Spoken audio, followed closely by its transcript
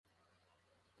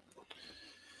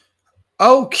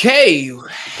Okay,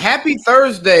 happy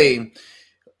Thursday.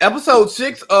 Episode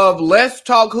 6 of Let's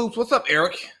Talk Hoops. What's up,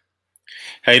 Eric?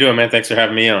 How you doing, man? Thanks for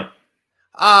having me on.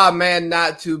 Man,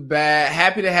 not too bad.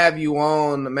 Happy to have you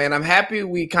on, man. I'm happy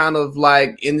we kind of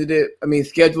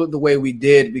scheduled it the way we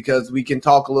did because we can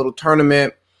talk a little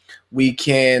tournament. We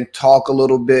can talk a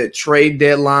little bit trade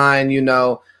deadline,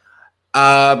 because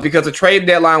the trade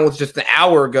deadline was just an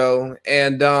hour ago.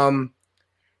 And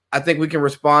I think we can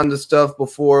respond to stuff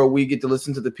before we get to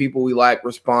listen to the people we like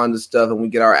respond to stuff and we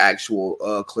get our actual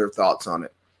clear thoughts on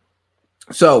it.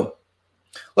 So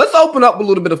let's open up a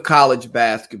little bit of college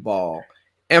basketball.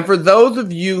 And for those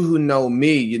of you who know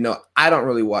me, I don't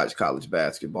really watch college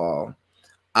basketball.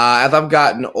 As I've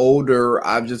gotten older,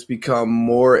 I've just become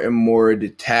more and more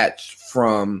detached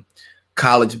from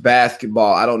college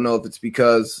basketball. I don't know if it's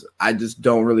because I just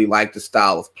don't really like the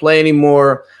style of play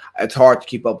anymore. It's hard to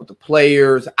keep up with the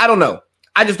players. I don't know.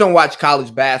 I just don't watch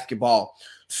college basketball.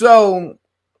 So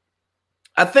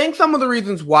I think some of the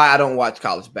reasons why I don't watch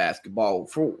college basketball,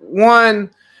 for one,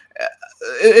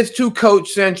 it's too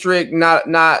coach-centric, not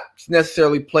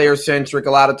necessarily player-centric.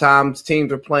 A lot of times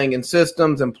teams are playing in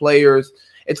systems and players.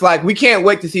 It's like we can't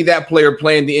wait to see that player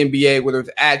play in the NBA where there's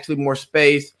actually more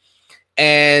space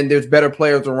and there's better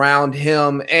players around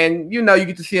him. And, you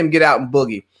get to see him get out and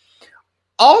boogie.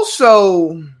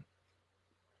 Also,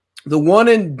 the one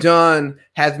and done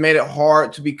has made it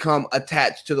hard to become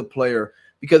attached to the player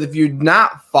because if you're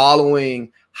not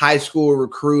following high school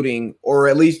recruiting or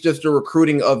at least just the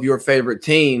recruiting of your favorite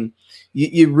team,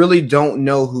 you really don't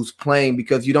know who's playing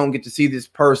because you don't get to see this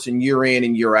person year in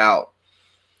and year out.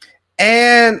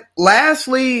 And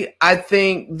lastly, I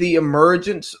think the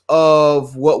emergence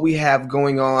of what we have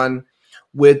going on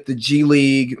with the G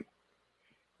League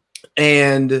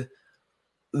and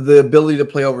the ability to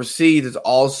play overseas is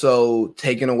also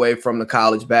taken away from the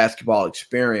college basketball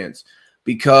experience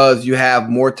because you have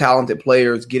more talented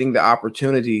players getting the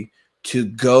opportunity to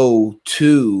go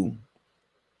to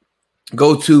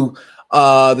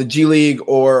the G League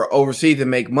or overseas and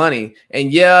make money.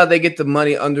 And yeah, they get the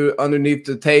money underneath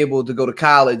the table to go to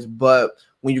college, but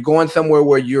when you're going somewhere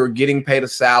where you're getting paid a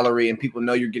salary and people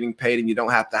know you're getting paid and you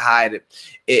don't have to hide it,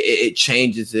 it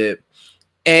changes it.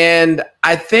 And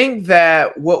I think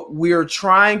that what we're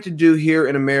trying to do here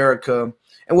in America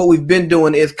and what we've been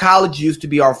doing is college used to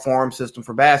be our farm system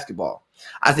for basketball.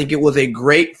 I think it was a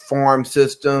great farm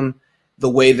system the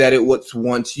way that it was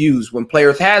once used when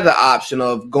players had the option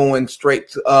of going straight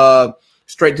to the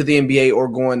NBA or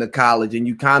going to college. And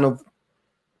you kind of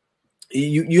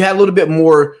you had a little bit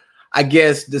more, I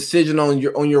guess, decision on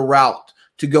your route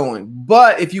to going.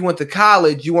 But if you went to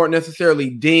college, you weren't necessarily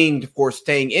dinged for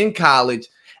staying in college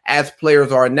as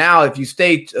players are now. If you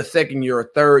stay a second year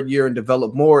or third year and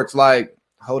develop more, it's like,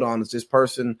 hold on, is this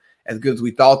person as good as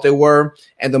we thought they were?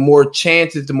 And the more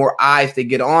chances, the more eyes they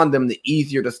get on them, the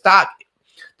easier the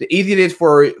easier it is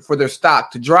for their stock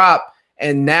to drop.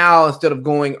 And now instead of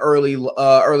going early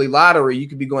lottery, you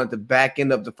could be going at the back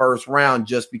end of the first round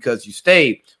just because you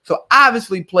stayed. So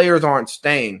obviously players aren't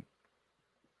staying.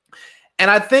 And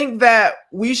I think that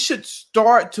we should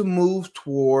start to move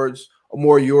towards a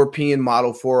more European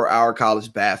model for our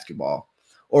college basketball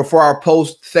or for our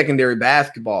post-secondary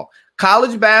basketball.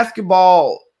 College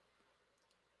basketball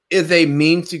is a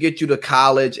means to get you to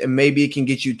college, and maybe it can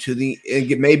get you to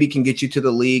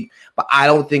the league, but I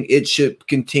don't think it should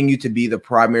continue to be the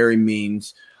primary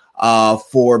means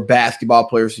for basketball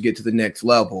players to get to the next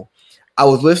level. I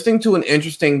was listening to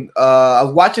I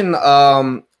was watching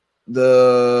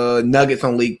the Nuggets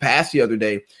on League Pass the other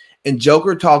day, and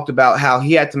Joker talked about how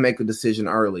he had to make a decision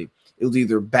early. It was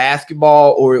either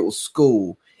basketball or it was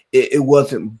school. It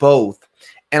wasn't both.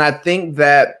 And I think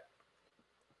that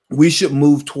we should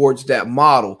move towards that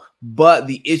model. But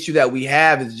the issue that we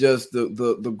have is just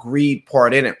the greed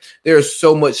part in it. There's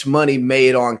so much money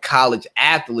made on college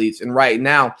athletes. And right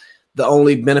now, the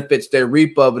only benefits they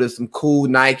reap of it is some cool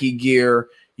Nike gear,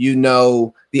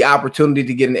 the opportunity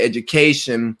to get an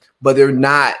education, but they're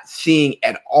not seeing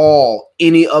at all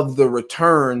any of the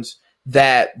returns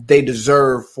that they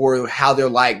deserve for how their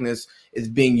likeness is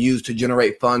being used to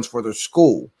generate funds for their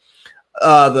school.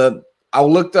 I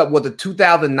looked up what the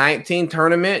 2019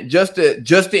 tournament, just the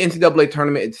NCAA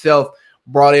tournament itself,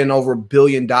 brought in over $1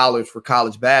 billion for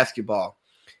college basketball.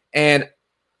 And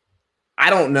I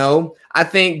don't know. I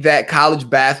think that college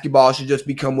basketball should just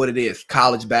become what it is,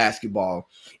 college basketball.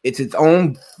 It's its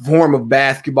own form of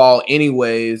basketball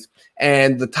anyways.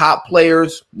 And the top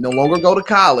players no longer go to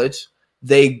college.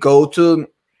 They go to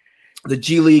the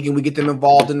G League, and we get them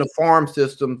involved in the farm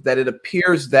system that it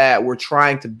appears that we're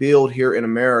trying to build here in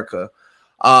America.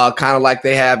 kind of like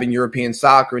they have in European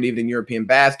soccer and even in European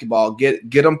basketball.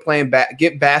 Get them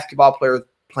get basketball players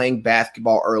playing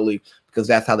basketball early, because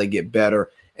that's how they get better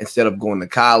instead of going to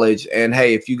college. And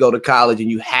hey, if you go to college and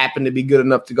you happen to be good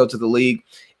enough to go to the league,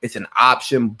 it's an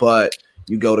option, but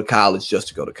you go to college just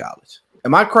to go to college.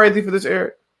 Am I crazy for this,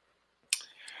 Eric?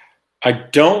 I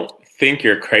don't think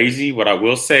you're crazy. What I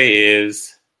will say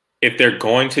is, if they're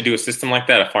going to do a system like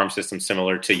that, a farm system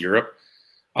similar to Europe,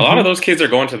 a lot of those kids are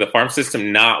going to the farm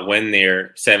system not when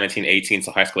they're 17, 18,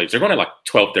 so high school age. They're going to like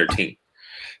 12, 13.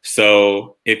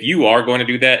 So if you are going to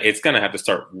do that, it's going to have to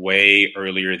start way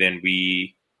earlier than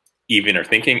we even are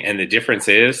thinking. And the difference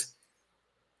is,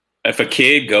 if a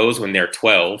kid goes when they're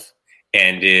 12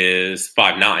 and is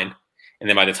 5'9", and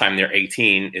then by the time they're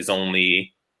 18 is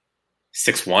only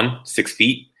 6'1", 6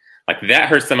 feet, like that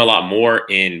hurts them a lot more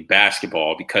in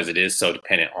basketball because it is so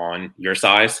dependent on your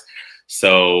size.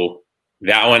 So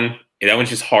that one's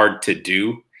just hard to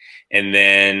do. And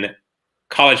then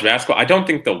college basketball, I don't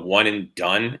think the one and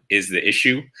done is the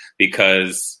issue,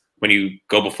 because when you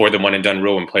go before the one and done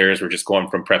rule and players were just going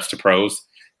from preps to pros,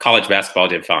 college basketball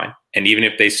did fine. And even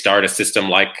if they start a system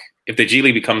like, if the G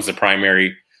League becomes the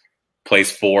primary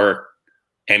place for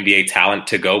NBA talent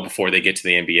to go before they get to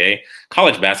the NBA,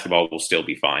 college basketball will still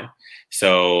be fine.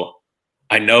 So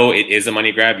I know it is a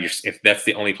money grab. If that's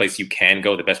the only place you can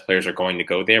go, the best players are going to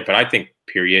go there. But I think,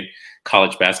 period,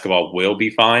 college basketball will be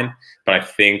fine. But I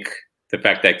think the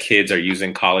fact that kids are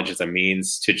using college as a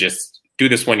means to just do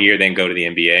this 1 year, then go to the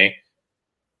NBA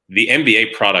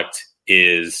product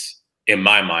is, in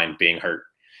my mind, being hurt.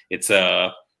 It's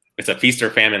a feast or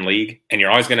famine league, and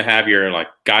you're always going to have your like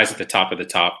guys at the top of the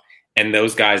top. And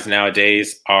those guys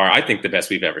nowadays are, I think, the best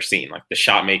we've ever seen. Like the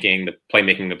shot making, the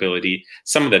playmaking ability,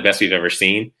 some of the best we've ever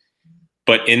seen.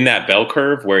 But in that bell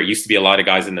curve where it used to be a lot of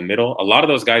guys in the middle, a lot of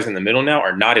those guys in the middle now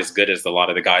are not as good as a lot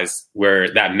of the guys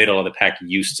where that middle of the pack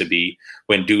used to be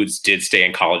when dudes did stay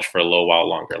in college for a little while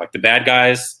longer. Like the bad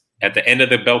guys at the end of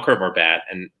the bell curve are bad,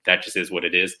 and that just is what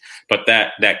it is. But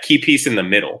that key piece in the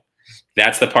middle,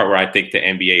 that's the part where I think the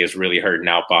NBA is really hurting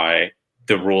out by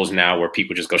the rules now, where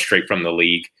people just go straight from the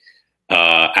league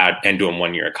and do them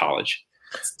 1 year at college.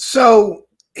 So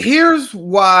here's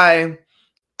why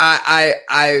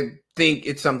I think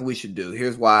it's something we should do.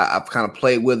 Here's why I've kind of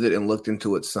played with it and looked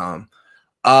into it some.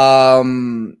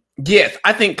 Yes,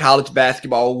 I think college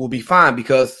basketball will be fine,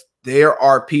 because there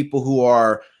are people who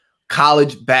are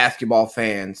college basketball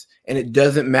fans, and it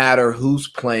doesn't matter who's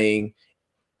playing.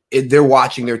 They're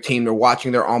watching their team, they're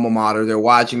watching their alma mater, they're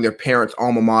watching their parents'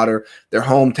 alma mater, their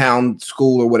hometown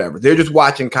school or whatever. They're just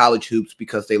watching college hoops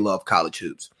because they love college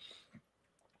hoops.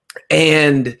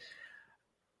 And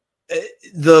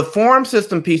the farm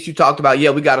system piece you talked about,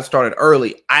 yeah, we got to start it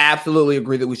early. I absolutely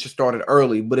agree that we should start it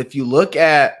early. But if you look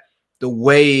at the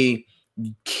way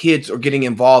kids are getting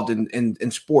involved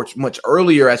in sports much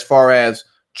earlier, as far as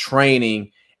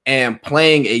training and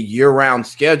playing a year-round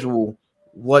schedule,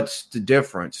 what's the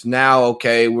difference? Now,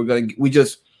 okay, we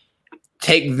just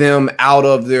take them out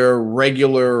of their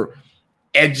regular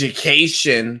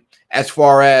education as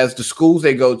far as the schools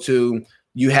they go to.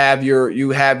 You have your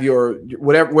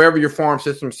whatever, wherever your farm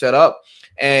system set up,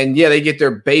 and yeah, they get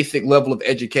their basic level of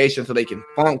education so they can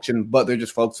function, but they're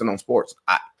just focusing on sports.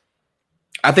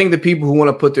 I think the people who want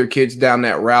to put their kids down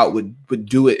that route would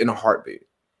do it in a heartbeat.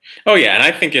 Oh yeah, and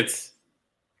I think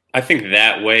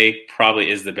that way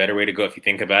probably is the better way to go if you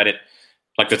think about it.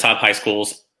 Like the top high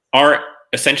schools are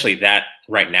essentially that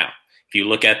right now. If you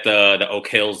look at the Oak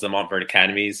Hills, the Montverde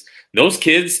Academies, those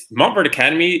kids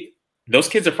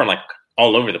are from like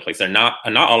all over the place. They're not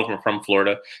all of them are from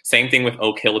Florida. Same thing with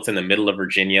Oak Hill. It's in the middle of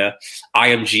Virginia.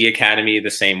 IMG Academy, the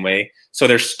same way. So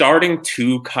they're starting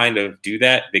to kind of do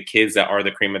that. The kids that are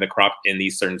the cream of the crop in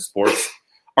these certain sports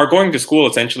are going to school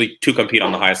essentially to compete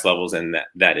on the highest levels, and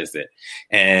that is it.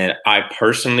 And I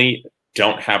personally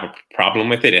don't have a problem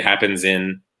with it. It happens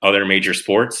in other major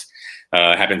sports.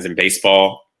 It happens in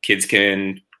baseball. Kids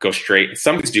can go straight.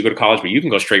 Some kids do go to college, but you can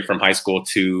go straight from high school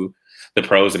to the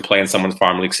pros and play in someone's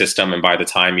farm league system. And by the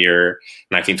time you're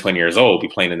 19, 20 years old, be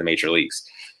playing in the major leagues.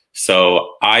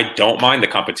 So I don't mind the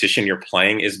competition you're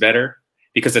playing is better,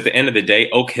 because at the end of the day,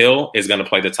 Oak Hill is going to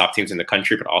play the top teams in the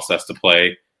country, but also has to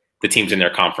play the teams in their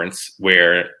conference,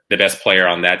 where the best player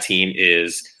on that team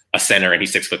is a center and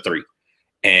he's 6'3".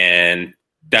 And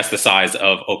that's the size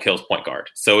of Oak Hill's point guard.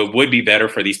 So it would be better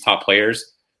for these top players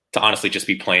to honestly just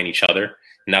be playing each other.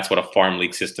 And that's what a farm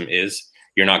league system is.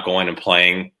 You're not going and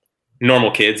playing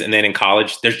normal kids. And then in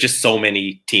college, there's just so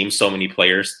many teams, so many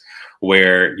players,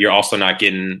 where you're also not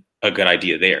getting a good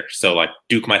idea there. So like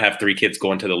Duke might have 3 kids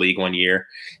going to the league 1 year,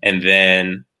 and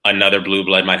then another blue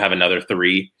blood might have another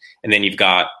 3. And then you've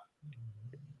got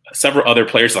several other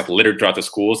players like littered throughout the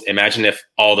schools. Imagine if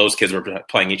all those kids were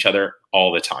playing each other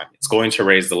all the time. It's going to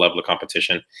raise the level of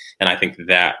competition. And I think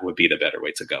that would be the better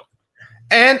way to go.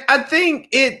 And I think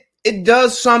it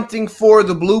does something for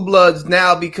the Blue Bloods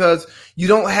now because you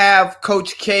don't have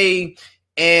Coach K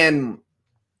and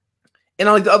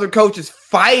all these other coaches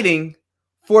fighting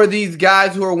for these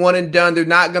guys who are one and done. They're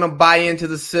not going to buy into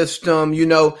the system. You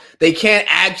know, they can't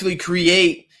actually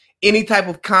create any type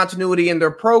of continuity in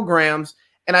their programs.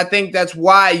 And I think that's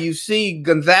why you see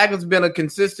Gonzaga's been a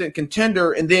consistent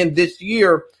contender. And then this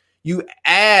year you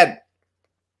add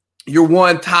your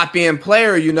one top end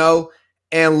player, you know,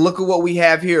 and look at what we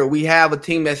have here. We have a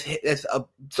team that's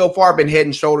so far been head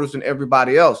and shoulders than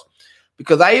everybody else.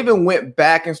 Because I even went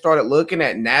back and started looking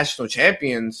at national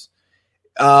champions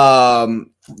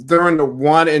during the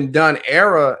one and done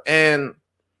era. And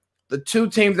the 2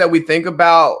 teams that we think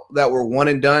about that were one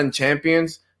and done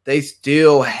champions, they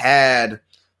still had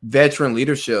veteran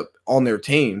leadership on their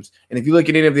teams. And if you look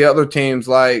at any of the other teams,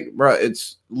 like, bro,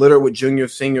 it's littered with junior,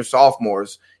 senior,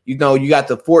 sophomores. You know, you got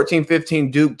the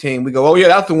 14-15 Duke team. We go, oh, yeah,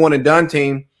 that's the one and done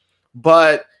team.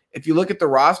 But if you look at the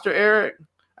roster, Eric,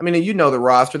 I mean, you know the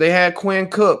roster. They had Quinn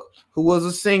Cook, who was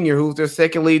a senior, who was their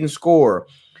second leading scorer.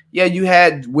 Yeah, you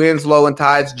had Winslow and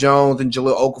Tyus Jones and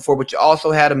Jaleel Okafor, but you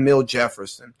also had Emil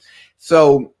Jefferson.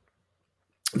 So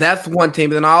that's one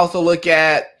team. But then I also look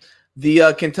at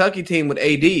the Kentucky team with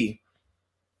AD.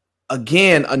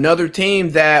 Again, another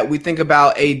team that we think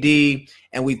about AD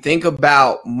and we think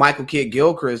about Michael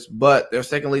Kidd-Gilchrist, but their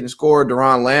second leading scorer,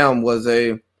 Deron Lamb, was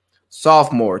a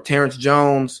sophomore. Terrence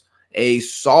Jones, a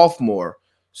sophomore.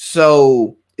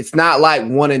 So it's not like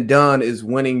one and done is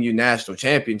winning you national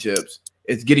championships.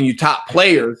 It's getting you top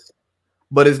players,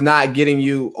 but it's not getting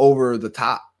you over the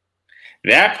top.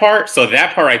 That part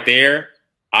right there,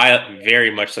 I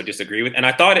very much so disagree with. And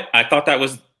I thought that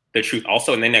was the truth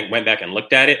also. And then I went back and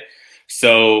looked at it.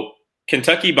 So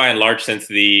Kentucky, by and large, since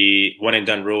the one and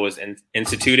done rule was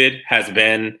instituted, has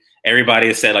been, everybody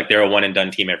has said like they're a one and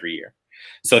done team every year.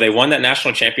 So they won that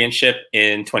national championship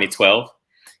in 2012.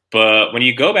 But when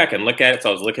you go back and look at it, so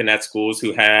I was looking at schools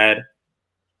who had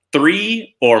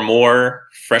 3 or more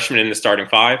freshmen in the starting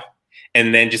 5.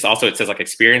 And then just also it says like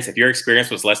experience. If your experience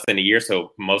was less than a year,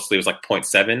 so mostly it was like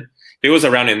 0.7. If it was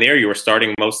around in there, you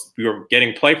were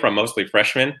getting play from mostly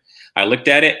freshmen. I looked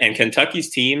at it, and Kentucky's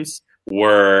teams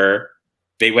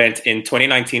they went in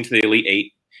 2019 to the Elite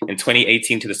 8, in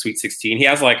 2018 to the Sweet 16. He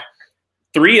has like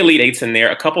 3 Elite 8s in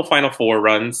there, a couple Final Four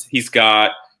runs. He's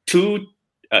got 2.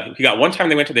 He got one time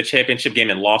they went to the championship game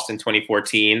and lost in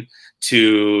 2014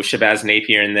 to Shabazz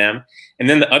Napier and them. And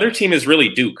then the other team is really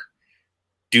Duke.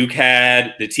 Duke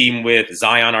had the team with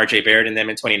Zion, RJ Barrett and them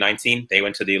in 2019. They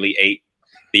went to the Elite 8.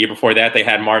 The year before that, they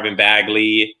had Marvin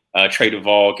Bagley, Trey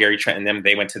Duvall, Gary Trent and them.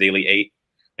 They went to the Elite 8.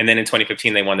 And then in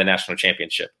 2015, they won the national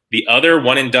championship. The other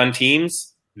one-and-done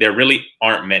teams, there really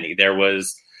aren't many. There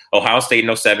was Ohio State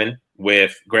in 07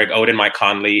 with Greg Oden, Mike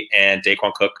Conley, and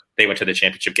Daquan Cook. They went to the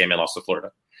championship game and lost to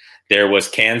Florida. There was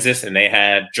Kansas, and they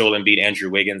had Joel Embiid,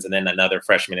 Andrew Wiggins, and then another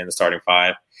freshman in the starting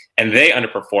 5. And they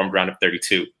underperformed round of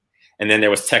 32. And then there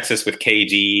was Texas with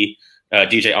KD,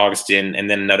 DJ Augustin,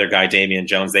 and then another guy, Damian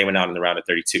Jones. They went out in the round of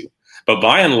 32. But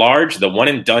by and large, the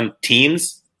one-and-done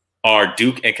teams are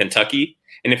Duke and Kentucky.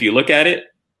 And if you look at it,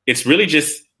 it's really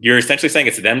just, you're essentially saying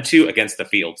it's them 2 against the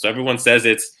field. So everyone says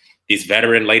it's these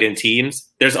veteran-laden teams.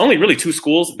 There's only really 2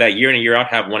 schools that year in and year out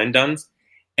have one-and-dones.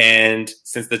 And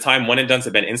since the time one-and-dones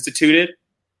have been instituted,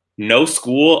 no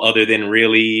school other than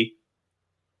really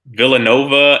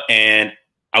Villanova and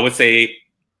I would say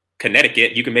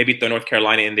Connecticut, you can maybe throw North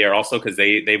Carolina in there also because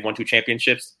they've won 2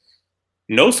 championships.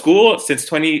 No school since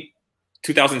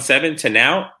 2007 to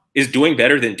now is doing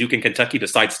better than Duke and Kentucky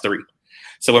besides 3.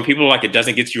 So when people are like, it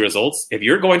doesn't get you results, if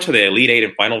you're going to the Elite 8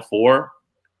 and Final 4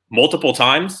 multiple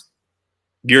times,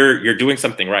 you're doing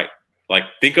something right. Like,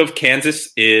 think of Kansas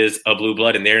is a blue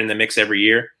blood, and they're in the mix every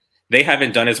year. They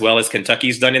haven't done as well as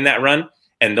Kentucky's done in that run,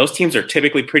 and those teams are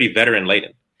typically pretty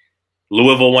veteran-laden.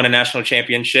 Louisville won a national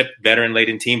championship,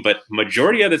 veteran-laden team, but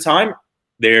majority of the time,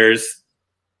 there's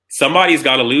somebody's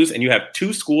got to lose, and you have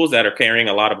 2 schools that are carrying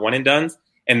a lot of one-and-dones,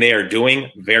 and they are doing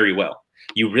very well.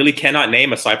 You really cannot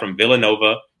name, aside from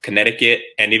Villanova, Connecticut,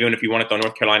 and even if you want to throw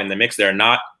North Carolina in the mix, there are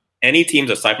not any teams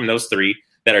aside from those 3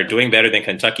 that are doing better than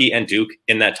Kentucky and Duke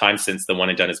in that time since the one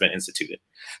and done has been instituted.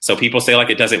 So people say like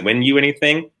it doesn't win you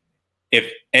anything.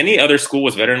 If any other school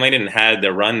was veteran-laden and had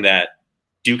the run that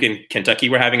Duke and Kentucky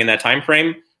were having in that time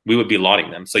frame, we would be lauding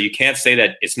them. So you can't say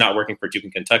that it's not working for Duke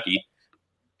and Kentucky.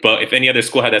 But if any other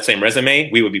school had that same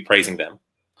resume, we would be praising them.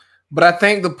 But I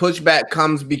think the pushback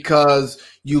comes because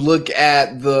you look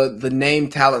at the name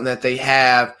talent that they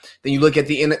have, then you look at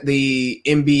the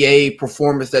NBA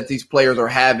performance that these players are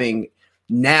having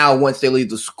now once they leave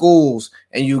the schools,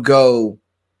 and you go,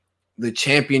 the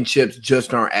championships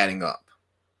just aren't adding up.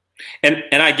 And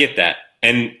I get that.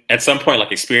 And at some point,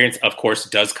 like, experience, of course,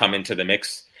 does come into the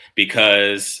mix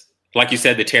because, like you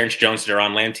said, the Terrence Jones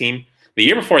Deron Land team, the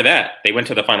year before that, they went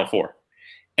to the Final Four.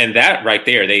 And that right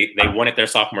there, they won it their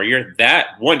sophomore year.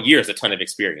 That 1 year is a ton of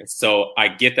experience. So I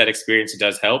get that experience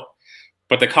does help.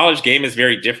 But the college game is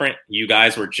very different. You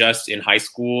guys were just in high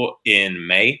school in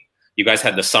May. You guys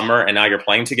had the summer, and now you're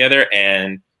playing together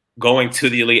and going to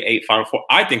the Elite Eight, Final Four.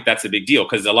 I think that's a big deal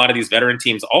because a lot of these veteran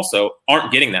teams also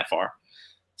aren't getting that far.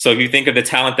 So if you think of the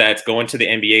talent that's going to the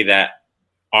NBA that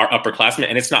are upperclassmen,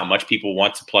 and it's not much people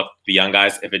want to pluck the young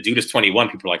guys. If a dude is 21,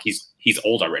 people are like, he's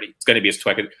old already. It's going to be his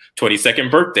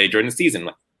 22nd birthday during the season.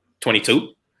 Like 22?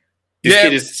 This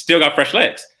kid has still got fresh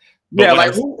legs. But yeah,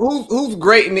 like who's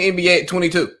great in the NBA at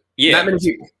 22? Yeah. Not many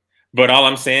people. But all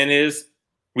I'm saying is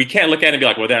we can't look at it and be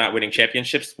like, well, they're not winning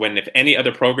championships. When if any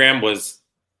other program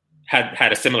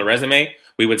had a similar resume,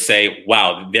 we would say,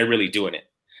 wow, they're really doing it.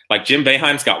 Like Jim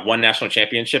Boeheim's got one national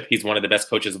championship. He's one of the best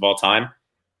coaches of all time.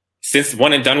 Since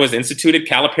One and Done was instituted,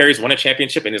 Calipari's won a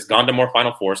championship and has gone to more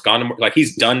Final Fours,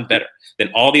 he's done better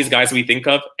than all these guys we think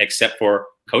of, except for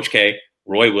Coach K,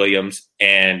 Roy Williams,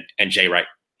 and Jay Wright.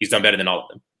 He's done better than all of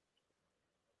them.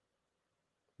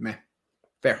 Man,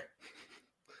 fair.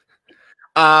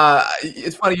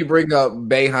 It's funny you bring up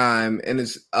Boeheim, and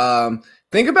it's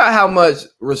think about how much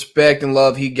respect and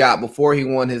love he got before he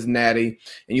won his natty.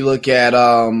 And you look at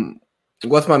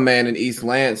what's my man in East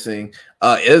Lansing,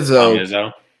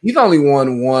 Izzo. He's only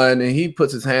won one, and he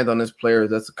puts his hands on his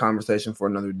players. That's a conversation for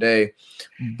another day.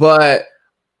 But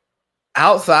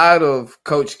outside of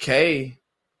Coach K,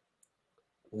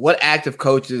 what active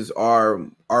coaches are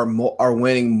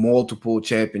winning multiple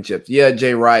championships? Yeah,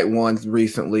 Jay Wright won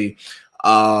recently.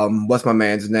 What's my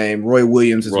man's name? Roy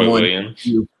Williams is one.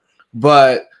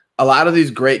 But a lot of these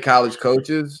great college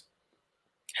coaches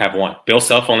have one. Bill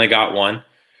Self only got one.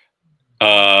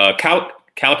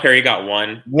 Calipari got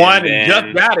one. And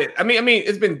just got it. I mean,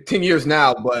 it's been 10 years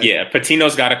now, but yeah,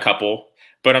 Patino's got a couple.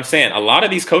 But I'm saying a lot of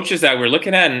these coaches that we're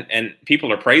looking at and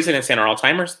people are praising and saying are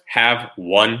all-timers have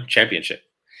one championship.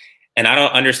 And I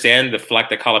don't understand the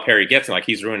flack that Calipari gets and like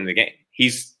he's ruining the game.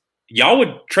 Y'all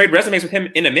would trade resumes with him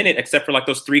in a minute, except for like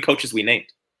those three coaches we named.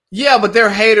 Yeah, but they're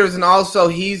haters, and also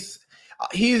he's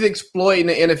exploiting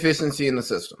the inefficiency in the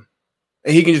system,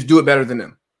 and he can just do it better than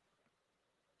them.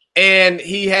 And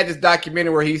he had this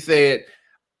documentary where he said,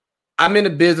 I'm in the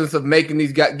business of getting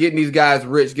these guys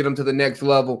rich, get them to the next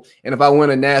level. And if I win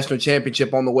a national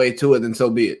championship on the way to it, then so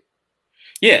be it.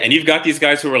 Yeah. And you've got these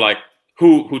guys who are like,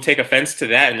 who take offense to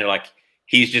that. And they're like,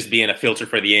 he's just being a filter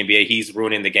for the NBA. He's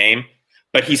ruining the game,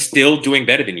 but he's still doing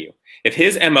better than you. If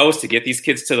his MO is to get these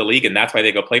kids to the league and that's why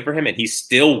they go play for him and he's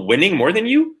still winning more than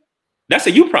you, that's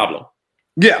a you problem.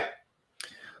 Yeah.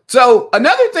 So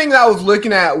another thing that I was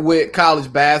looking at with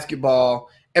college basketball,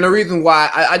 and the reason why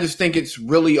I just think it's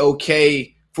really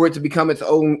okay for it to become its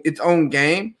own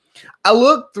game, I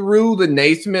looked through the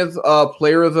Naismith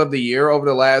Players of the Year over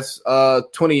the last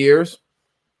 20 years,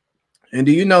 and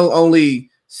do you know only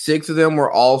 6 of them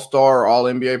were All-Star or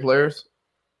All-NBA players?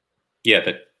 Yeah,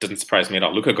 that doesn't surprise me at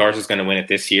all. Luka Garza's going to win it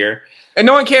this year. And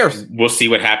no one cares. We'll see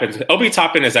what happens. Obi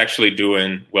Toppin is actually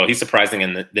doing well. He's surprising,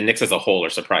 and the Knicks as a whole are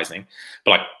surprising.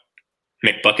 But like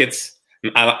McBuckets,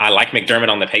 I like McDermott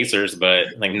on the Pacers, but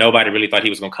like nobody really thought he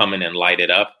was going to come in and light it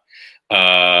up.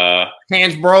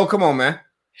 Hands, bro, come on, man.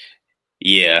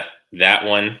 Yeah, that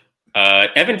one.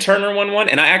 Evan Turner won one,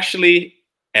 and I was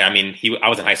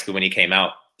in high school when he came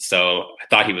out, so I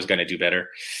thought he was going to do better.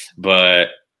 But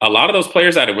a lot of those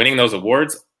players that are winning those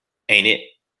awards ain't it.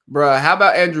 Bruh, how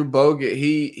about Andrew Bogut?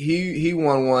 He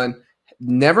won one.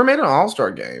 Never made an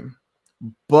All-Star game,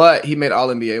 but he made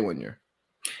All-NBA 1 year.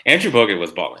 Andrew Bogut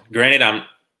was balling. Granted,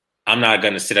 I'm not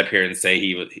going to sit up here and say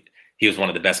he was one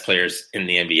of the best players in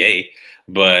the NBA,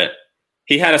 but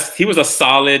he was a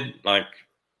solid like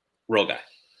role guy.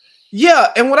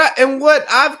 Yeah, and what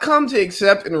I've come to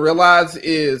accept and realize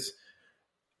is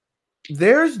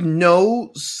there's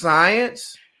no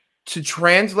science to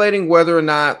translating whether or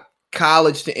not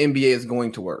college to NBA is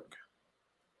going to work.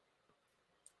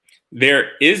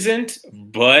 There isn't,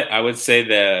 but I would say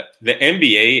that the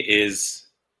NBA is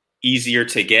easier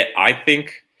to get, I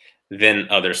think, than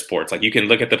other sports. Like you can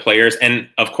look at the players and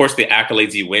of course the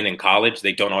accolades you win in college,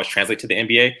 they don't always translate to the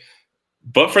NBA.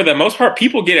 But for the most part,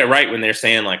 people get it right when they're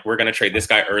saying, like, we're going to trade this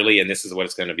guy early and this is what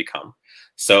it's going to become.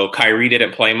 So Kyrie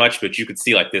didn't play much, but you could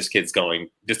see, like, this kid's going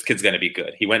to be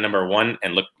good. He went number 1,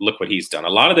 and look what he's done. A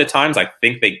lot of the times, I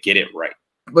think they get it right.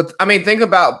 But I mean, think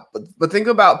about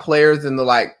players in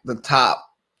the top,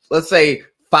 let's say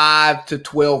 5 to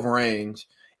 12 range.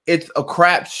 It's a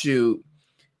crapshoot,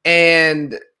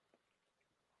 and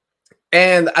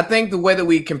I think the way that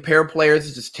we compare players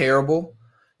is just terrible.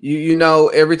 You know,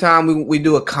 every time we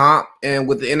do a comp, and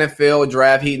with the NFL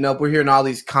draft heating up, we're hearing all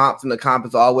these comps, and the comp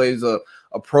is always a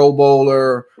Pro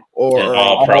Bowler or an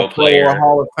all-pro player, or a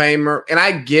Hall of Famer. And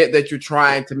I get that you're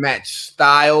trying to match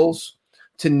styles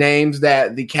to names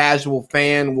that the casual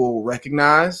fan will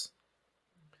recognize.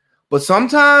 But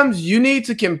sometimes you need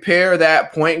to compare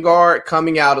that point guard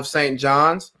coming out of St.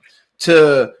 John's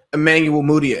to Emmanuel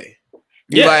Mudiay.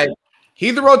 Yeah. Like,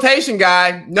 he's a rotation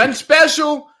guy, nothing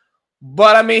special.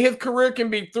 But, I mean, his career can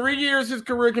be 3 years. His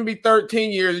career can be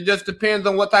 13 years. It just depends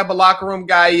on what type of locker room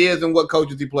guy he is and what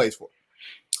coaches he plays for.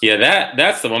 Yeah,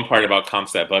 that's the one part about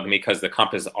comps that bug me, because the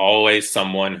comp is always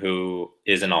someone who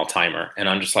is an all-timer. And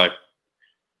I'm just like,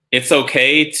 it's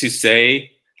okay to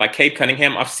say, like Cade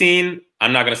Cunningham,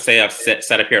 I'm not going to say I've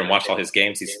sat up here and watched all his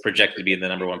games. He's projected to be the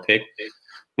number 1 pick.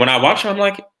 When I watch him, I'm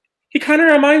like, he kind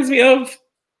of reminds me of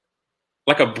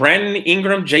like a Brandon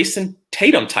Ingram, Jason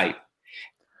Tatum type.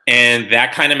 And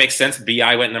that kind of makes sense.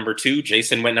 B.I. went number 2.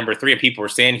 Jason went number 3. And people were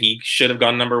saying he should have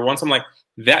gone number 1. So I'm like,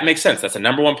 that makes sense. That's a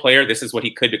number 1 player. This is what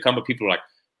he could become. But people are like,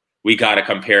 we got to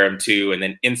compare him to, and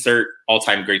then insert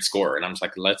all-time great scorer. And I'm just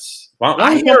like, why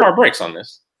don't we pump our brakes on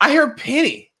this? I hear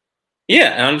Penny.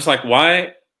 Yeah. And I'm just like,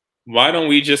 why don't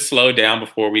we just slow down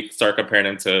before we start comparing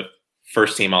him to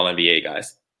first-team All-NBA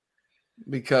guys?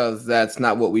 Because that's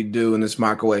not what we do in this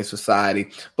microwave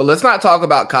society. But let's not talk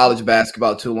about college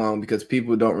basketball too long, because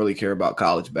people don't really care about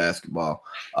college basketball,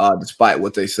 despite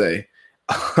what they say.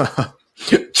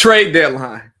 Trade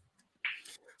deadline.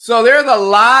 So there's a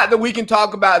lot that we can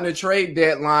talk about in the trade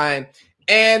deadline,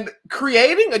 and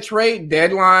creating a trade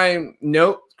deadline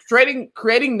note,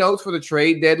 creating notes for the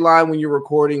trade deadline when you're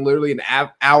recording literally an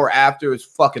hour after is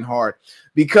fucking hard,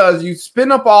 because you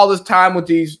spend up all this time with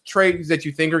these trades that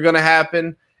you think are going to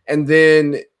happen, and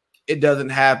then it doesn't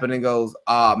happen and goes,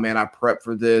 man, I prepped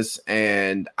for this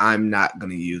and I'm not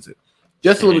going to use it.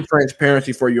 Just a little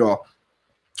transparency for you all.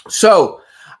 So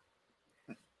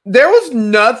there was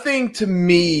nothing to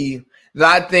me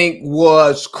that I think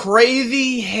was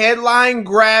crazy headline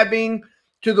grabbing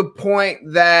to the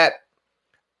point that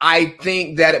I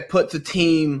think that it puts a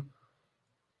team,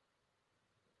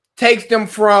 takes them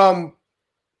from,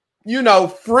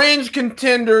 fringe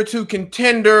contender to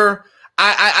contender.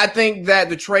 I think that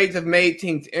the trades have made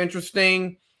teams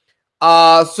interesting.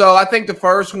 So I think the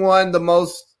first one, the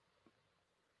most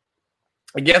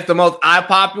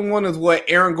eye-popping one is what,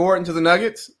 Aaron Gordon to the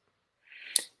Nuggets?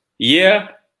 Yeah,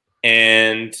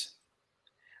 and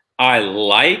I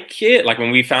like it. Like,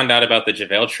 when we found out about the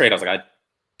JaVale trade, I was like,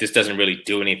 this doesn't really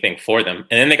do anything for them.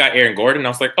 And then they got Aaron Gordon, and I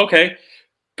was like, okay.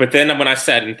 But then when I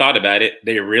sat and thought about it,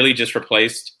 they really just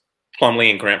replaced Plumlee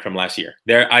and Grant from last year.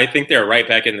 I think they're right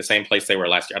back in the same place they were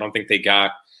last year. I don't think they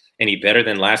got any better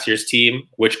than last year's team,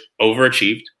 which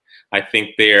overachieved. I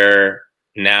think they're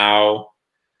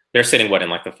sitting in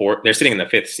like the 4th. They're sitting in the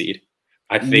 5th seed.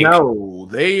 I think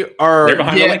they are. They're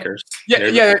behind the Lakers.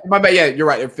 Yeah, my bad. Yeah, you're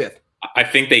right. They're 5th. I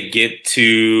think they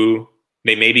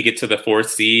maybe get to the 4th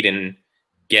seed and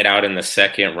get out in the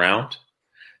 2nd round.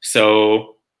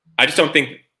 So I just don't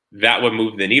think that would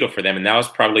move the needle for them. And that was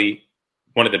probably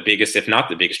one of the biggest, if not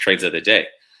the biggest, trades of the day.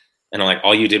 And like,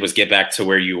 all you did was get back to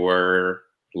where you were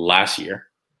last year.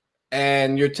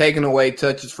 And you're taking away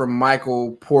touches from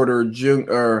Michael Porter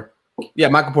Jr.,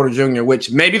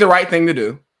 which may be the right thing to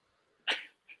do.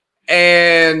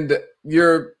 And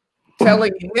you're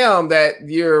telling him that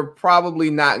you're probably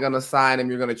not going to sign him.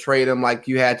 You're going to trade him like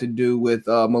you had to do with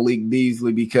Malik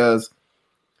Beasley, because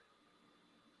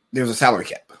there's a salary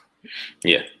cap.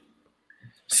 Yeah.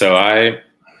 So I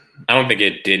don't think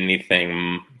it did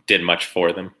much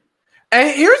for them.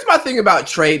 And here's my thing about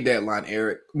trade deadline,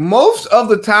 Eric. Most of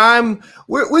the time,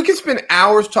 we can spend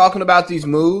hours talking about these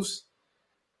moves,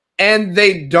 and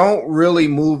they don't really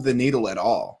move the needle at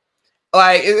all.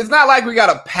 Like, it's not like we got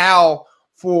a pal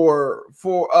for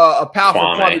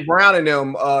Kwame Brown in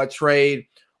them trade,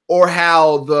 or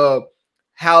how the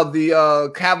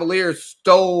Cavaliers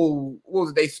stole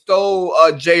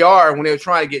JR when they were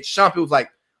trying to get Shump. It was like,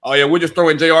 oh yeah, we're just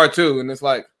throwing JR too, and it's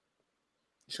like,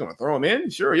 just gonna throw him in?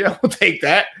 Sure, yeah, we'll take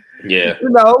that. Yeah,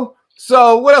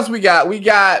 So what else we got? We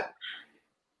got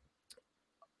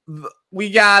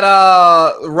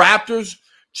Raptors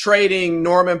trading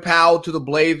Norman Powell to the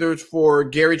Blazers for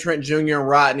Gary Trent Jr. and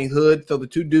Rodney Hood. So the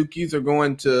two Dukies are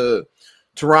going to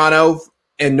Toronto,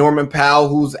 and Norman Powell,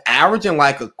 who's averaging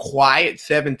like a quiet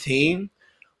 17,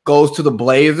 goes to the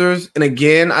Blazers. And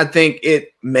again, I think it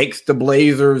makes the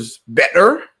Blazers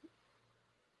better.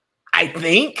 I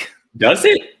think. Does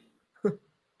it?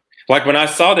 Like when I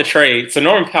saw the trade, so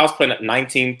Norman Powell's putting up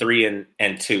 19, 3,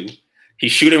 and 2.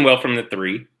 He's shooting well from the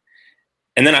 3.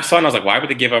 And then I saw it and I was like, why would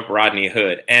they give up Rodney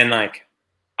Hood? And like,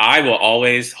 I will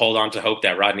always hold on to hope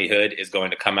that Rodney Hood is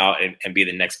going to come out and be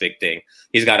the next big thing.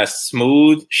 He's got a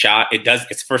smooth shot.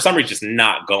 It's for some reason just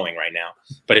not going right now,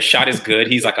 but his shot is good.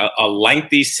 He's like a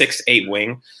lengthy 6'8"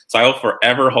 wing. So I will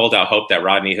forever hold out hope that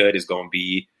Rodney Hood is going to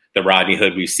be the Rodney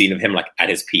Hood we've seen of him like at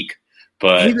his peak.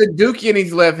 But he's a Dookie and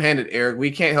he's left-handed, Eric. We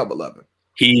can't help but love him.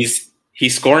 He's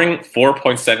scoring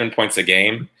 4.7 points a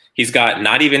game. He's got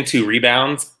not even 2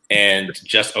 rebounds and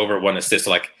just over 1 assist.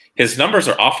 So like his numbers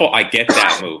are awful. I get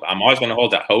that move. I'm always going to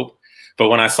hold that hope. But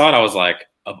when I saw it, I was like,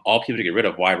 of all people to get rid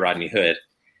of, why Rodney Hood?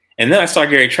 And then I saw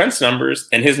Gary Trent's numbers,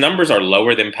 and his numbers are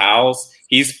lower than Powell's.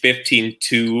 He's 15,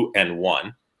 2, and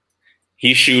 1.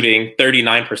 He's shooting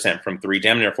 39% from 3,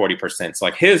 damn near 40%. So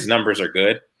like his numbers are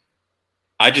good.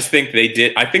 I just think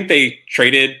they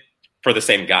traded for the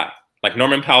same guy. Like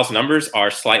Norman Powell's numbers are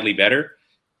slightly better,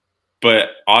 but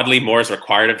oddly more is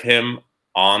required of him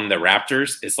on the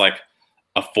Raptors. It's like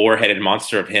a 4-headed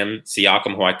monster of him,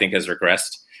 Siakam, who I think has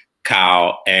regressed,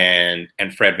 Kyle, and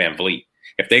Fred VanVleet.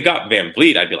 If they got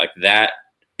VanVleet, I'd be like,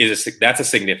 that's a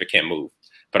significant move.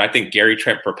 But I think Gary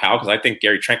Trent for Powell, because I think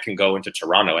Gary Trent can go into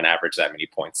Toronto and average that many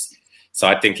points. So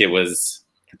I think it was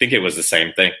the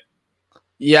same thing.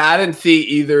 Yeah, I didn't see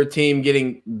either team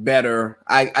getting better.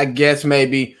 I guess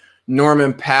maybe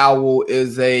Norman Powell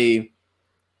can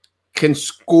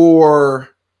score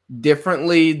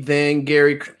differently than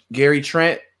Gary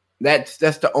Trent. That's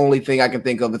the only thing I can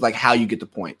think of is like how you get the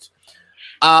points.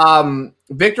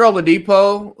 Victor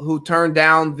Oladipo, who turned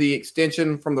down the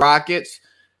extension from the Rockets,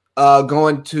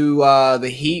 going to the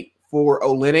Heat for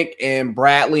Olynyk and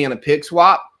Bradley and a pick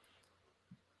swap.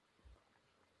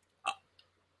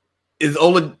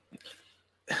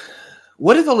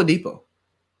 What is Oladipo?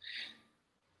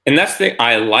 And that's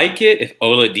I like it if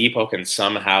Oladipo can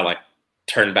somehow like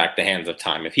turn back the hands of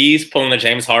time. If he's pulling the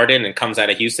James Harden and comes out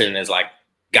of Houston and is like,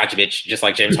 gotcha, bitch, just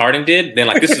like James Harden did, then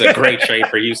like this is a great trade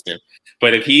for Houston.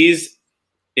 But if he's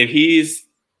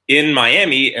in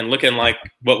Miami and looking like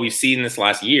what we've seen this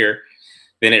last year,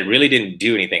 then it really didn't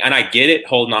do anything. And I get it,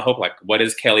 holding on hope, like what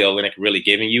is Kelly Olynyk really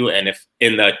giving you? And if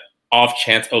in the off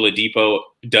chance Oladipo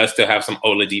does still have some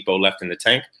Oladipo left in the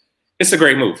tank, it's a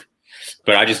great move.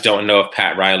 But I just don't know if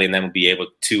Pat Riley and them will be able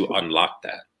to unlock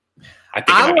that. I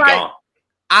think it might be gone.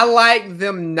 I like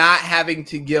them not having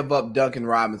to give up Duncan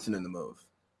Robinson in the move.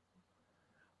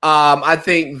 I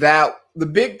think that the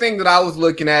big thing that I was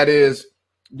looking at is,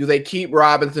 do they keep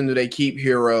Robinson? Do they keep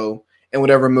Hero? And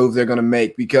whatever move they're going to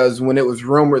make? Because when it was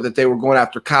rumored that they were going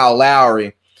after Kyle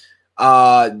Lowry,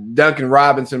 Duncan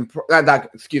Robinson,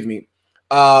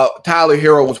 Tyler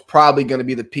Hero was probably going to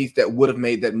be the piece that would have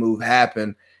made that move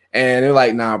happen. And they're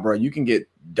like, nah, bro, you can get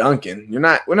Duncan.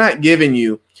 We're not giving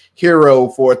you Hero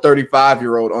for a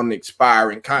 35-year-old on an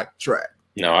expiring contract.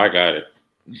 No, I got it.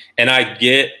 And I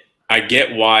get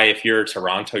why if you're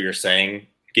Toronto, you're saying,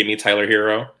 give me Tyler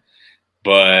Hero.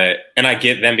 And I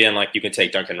get them being like, you can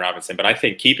take Duncan Robinson. But I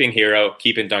think keeping Hero,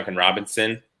 keeping Duncan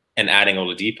Robinson, and adding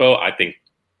Oladipo, I think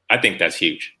that's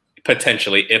huge.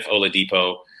 Potentially, if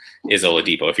Oladipo is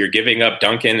Oladipo. If you're giving up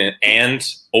Duncan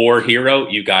or Hero,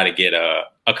 you got to get a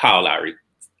Kyle Lowry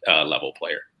level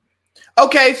player.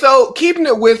 Okay, so keeping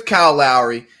it with Kyle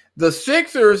Lowry, the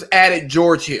Sixers added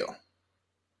George Hill.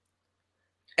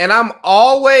 And I'm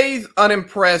always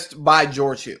unimpressed by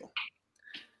George Hill.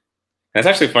 That's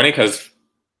actually funny because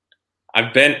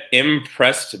I've been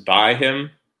impressed by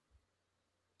him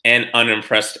and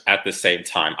unimpressed at the same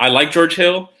time. I like George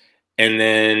Hill,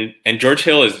 and George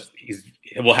Hill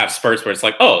will have spurts where it's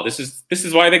like, oh, this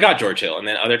is why they got George Hill, and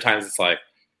then other times it's like,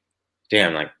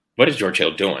 damn, like what is George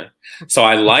Hill doing? So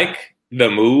I like the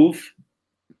move,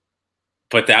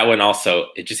 but that one also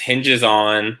it just hinges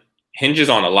on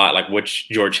a lot. Like which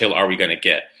George Hill are we going to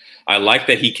get? I like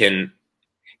that he can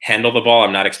handle the ball.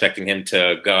 I'm not expecting him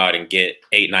to go out and get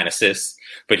 8-9 assists,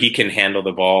 but he can handle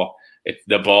the ball.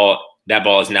 That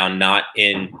ball is now not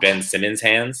in Ben Simmons'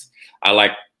 hands. I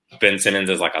like Ben Simmons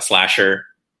as like a slasher,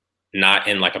 not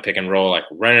in like a pick and roll, like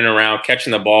running around,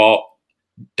 catching the ball,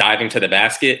 diving to the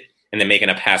basket, and then making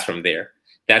a pass from there.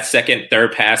 That second,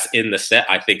 third pass in the set,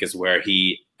 I think is where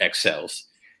he excels.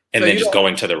 And then just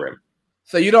going to the rim.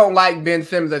 So you don't like Ben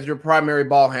Simmons as your primary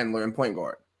ball handler and point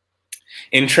guard?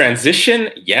 In transition,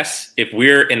 yes. If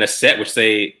we're in a set, which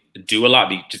they do a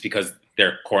lot, just because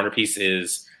their corner piece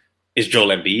is Joel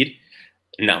Embiid,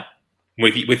 no.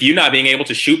 With you not being able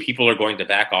to shoot, people are going to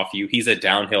back off you. He's a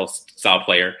downhill style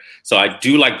player, so I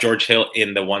do like George Hill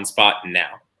in the one spot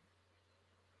now.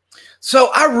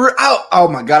 So oh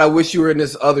my God, I wish you were in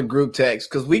this other group text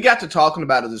because we got to talking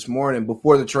about it this morning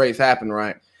before the trades happened,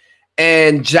 right?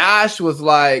 And Josh was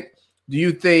like, "Do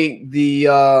you think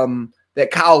that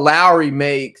Kyle Lowry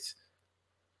makes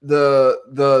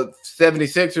the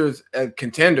 76ers a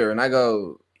contender?" And I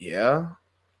go, "Yeah,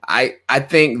 I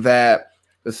think that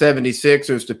the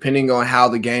 76ers, depending on how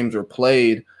the games are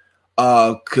played,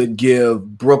 could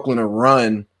give Brooklyn a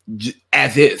run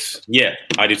as is." Yeah,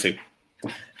 I do too.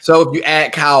 So if you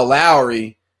add Kyle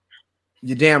Lowry,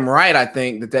 you're damn right. I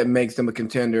think that makes them a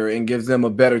contender and gives them a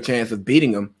better chance of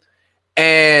beating them.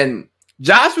 And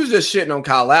Josh was just shitting on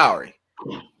Kyle Lowry.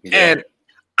 Yeah. And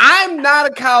I'm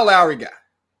not a Kyle Lowry guy.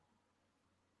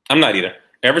 I'm not either.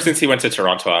 Ever since he went to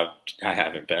Toronto, I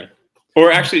haven't been.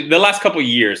 Or actually, the last couple of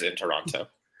years in Toronto.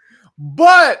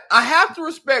 But I have to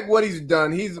respect what he's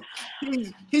done. He's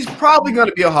probably going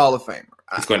to be a Hall of Famer.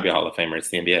 He's going to be a Hall of Famer. It's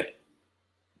the NBA.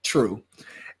 True.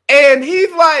 And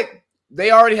he's like,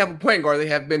 they already have a point guard. They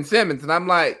have Ben Simmons. And I'm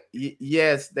like,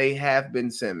 yes, they have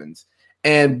Ben Simmons.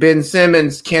 And Ben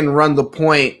Simmons can run the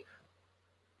point.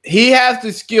 He has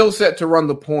the skill set to run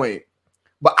the point.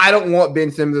 But I don't want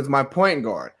Ben Simmons as my point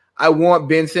guard. I want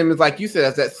Ben Simmons, like you said,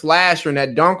 as that slasher and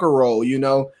that dunker role, you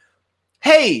know.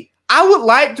 Hey, I would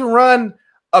like to run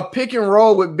a pick and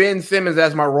roll with Ben Simmons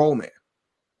as my role man.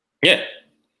 Yeah.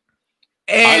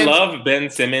 And I love Ben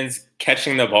Simmons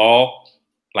catching the ball,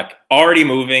 like already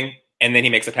moving, and then he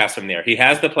makes a pass from there. He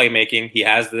has the playmaking. He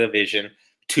has the vision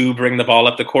to bring the ball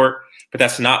up the court, but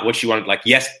that's not what you want. Like,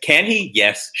 yes, can he?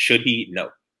 Yes. Should he? No.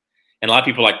 And a lot of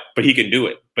people are like, but he can do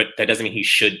it. But that doesn't mean he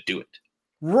should do it.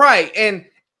 Right. And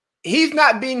he's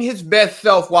not being his best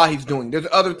self while he's doing. There's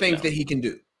other things that he can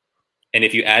do. And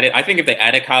if you add it, I think if they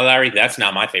added Kyle Lowry, that's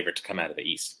not my favorite to come out of the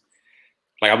East.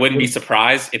 Like, I wouldn't be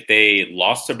surprised if they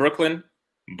lost to Brooklyn,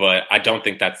 but I don't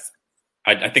think that's –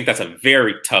 I think that's a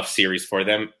very tough series for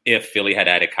them if Philly had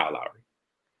added Kyle Lowry.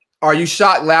 Are you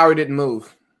shocked Lowry didn't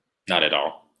move? Not at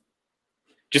all.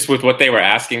 Just with what they were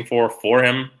asking for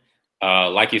him,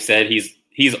 like you said,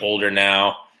 he's older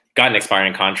now, got an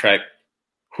expiring contract.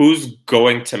 Who's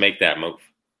going to make that move?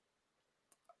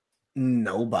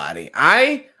 Nobody.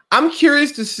 I'm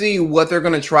curious to see what they're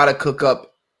going to try to cook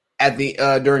up at the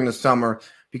during the summer,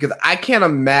 because I can't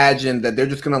imagine that they're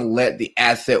just going to let the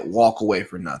asset walk away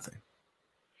for nothing.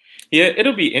 Yeah,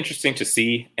 it'll be interesting to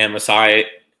see. And Masai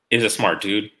is a smart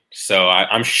dude, so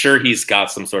I'm sure he's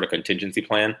got some sort of contingency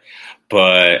plan.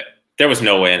 But there was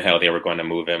no way in hell they were going to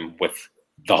move him with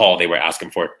the haul they were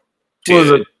asking for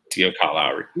to give Kyle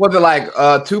Lowry. Was it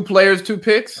like 2 players, 2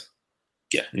 picks?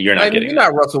 Yeah, you're not getting. You're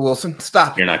not Russell Wilson.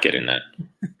 Stop. You're not getting that.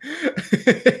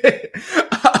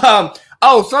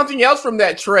 Something else from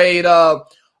that trade.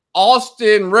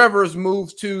 Austin Rivers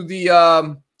moved to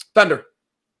the Thunder.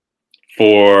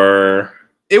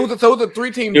 It was a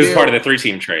 3-team deal. It was part of the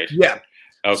 3-team trade. Yeah.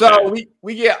 Okay. So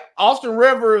we get Austin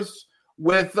Rivers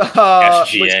with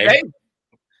SGA.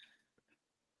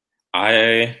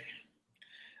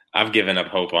 I've given up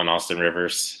hope on Austin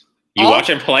Rivers. You watch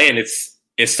him play, and it's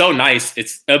so nice.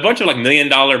 It's a bunch of like $1 million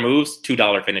moves,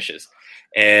 $2 finishes,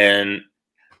 and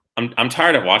I'm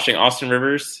tired of watching Austin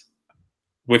Rivers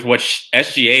with what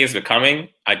SGA is becoming.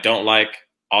 I don't like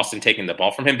Austin taking the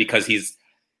ball from him because he's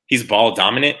ball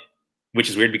dominant, which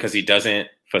is weird because he doesn't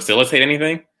facilitate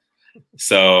anything.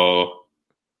 So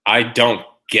I don't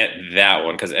get that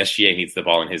one because SGA needs the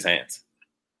ball in his hands.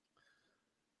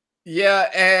 Yeah,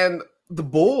 and the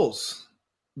Bulls,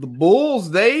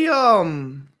 they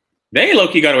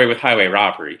low-key got away with highway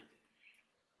robbery.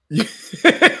 You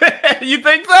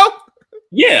think so?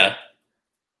 Yeah.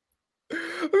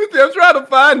 Let me see. I'm trying to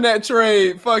find that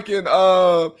trade. Fucking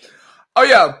the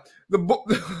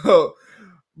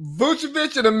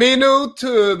Vucevic and Aminu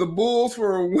to the Bulls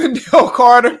for Wendell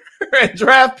Carter and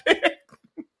draft pick.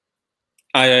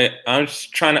 I'm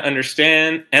just trying to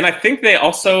understand, and I think they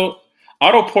also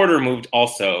Otto Porter moved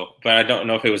also, but I don't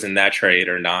know if it was in that trade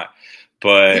or not.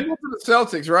 But he moved to the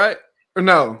Celtics, right? Or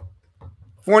no?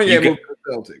 Fournier moved to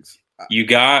the Celtics. You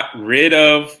got rid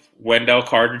of Wendell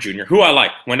Carter Jr., who I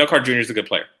like. Wendell Carter Jr. is a good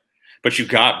player, but you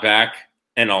got back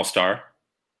an all-star.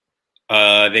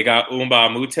 They got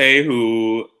Umba Mute,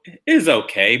 who is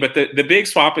okay, but the big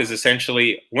swap is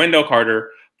essentially Wendell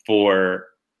Carter for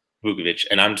Vucevic,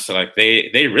 and I'm just like,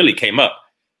 they really came up.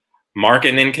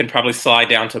 Markkanen can probably slide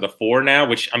down to the 4 now,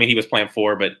 which, I mean, he was playing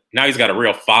 4, but now he's got a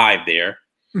real 5 there.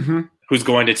 who's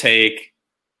going to take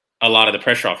a lot of the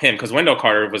pressure off him, because Wendell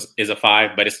Carter is a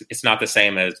 5, but it's not the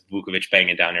same as Vucevic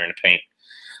banging down there in the paint.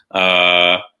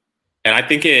 And I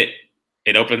think it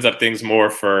opens up things more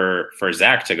for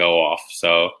Zach to go off.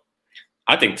 So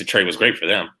I think the trade was great for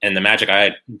them. And the Magic,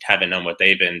 I haven't known what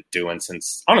they've been doing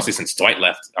since Dwight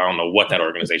left. I don't know what that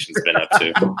organization's been up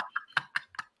to.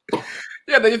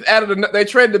 Yeah, they just they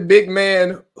traded a big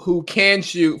man who can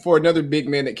shoot for another big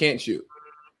man that can't shoot.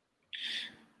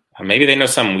 Maybe they know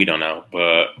something we don't know,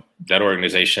 but that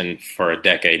organization for a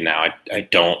decade now, I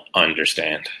don't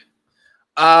understand.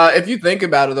 If you think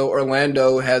about it, though,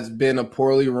 Orlando has been a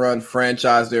poorly run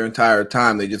franchise their entire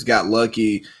time. They just got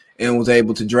lucky and was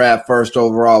able to draft first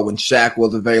overall when Shaq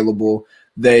was available.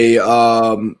 They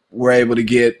were able to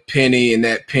get Penny and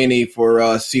that Penny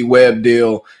for C-Webb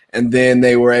deal, and then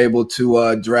they were able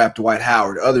to draft Dwight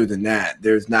Howard. Other than that,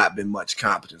 there's not been much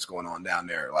competence going on down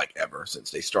there like ever since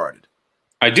they started.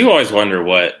 I do always wonder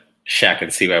what Shaq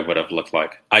and C-Webb would have looked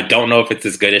like. I don't know if it's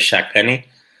as good as Shaq Penny,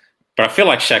 but I feel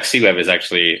like Shaq C-Webb is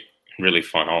actually really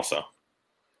fun also.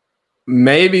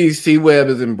 Maybe C-Webb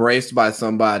is embraced by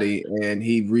somebody and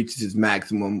he reaches his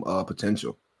maximum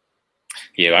potential.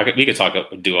 Yeah, we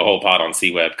could do a whole pod on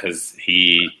C-Webb because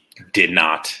he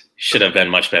should have been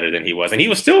much better than he was. And he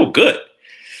was still good.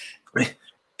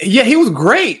 Yeah, he was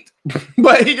great,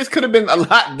 but he just could have been a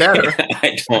lot better.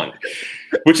 I don't.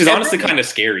 Which is honestly kind of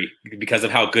scary because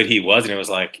of how good he was. And it was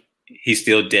like he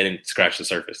still didn't scratch the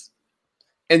surface.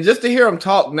 And just to hear him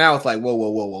talk now, it's like,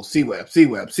 whoa, C-Webb.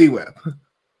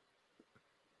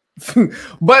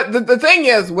 But the thing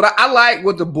is, what I like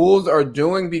what the Bulls are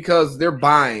doing because they're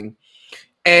buying.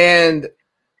 And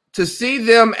to see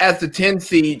them as the 10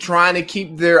 seed trying to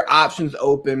keep their options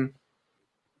open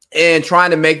and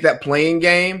trying to make that playing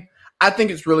game, I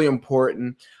think it's really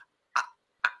important.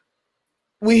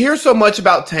 We hear so much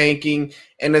about tanking,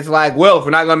 and it's like, well, if we're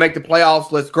not going to make the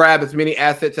playoffs, let's grab as many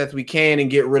assets as we can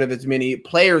and get rid of as many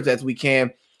players as we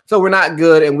can. So we're not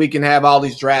good, and we can have all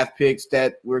these draft picks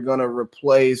that we're going to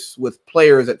replace with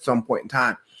players at some point in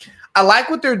time. I like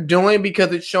what they're doing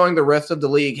because it's showing the rest of the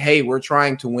league, hey, we're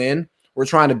trying to win. We're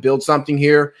trying to build something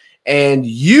here, and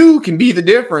you can be the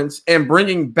difference in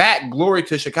bringing back glory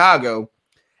to Chicago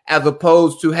as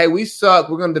opposed to, hey, we suck.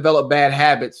 We're going to develop bad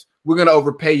habits. We're going to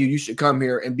overpay you. You should come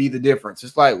here and be the difference.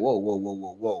 It's like,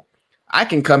 whoa. I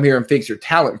can come here and fix your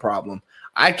talent problem.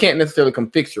 I can't necessarily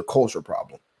come fix your culture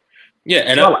problem. Yeah,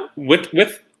 and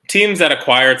with teams that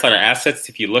acquire a ton of assets,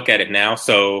 if you look at it now,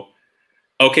 so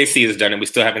OKC has done it. We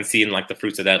still haven't seen like the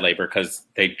fruits of that labor because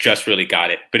they just really got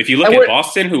it. But if you look at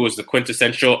Boston, who was the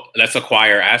quintessential let's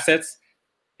acquire assets,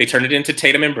 they turned it into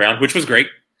Tatum and Brown, which was great.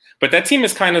 But that team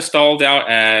is kind of stalled out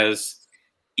as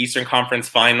Eastern Conference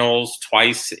Finals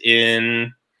twice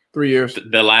in 3 years,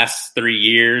 the last 3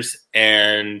 years,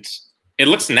 and it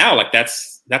looks now like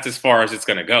that's as far as it's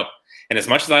going to go. And as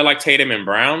much as I like Tatum and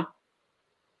Brown,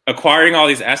 acquiring all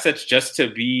these assets just to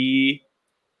be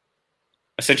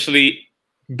essentially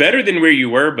better than where you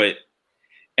were, but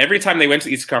every time they went to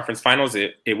the Eastern Conference Finals,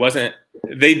 it wasn't.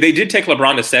 They did take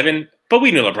LeBron to 7, but we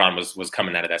knew LeBron was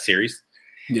coming out of that series.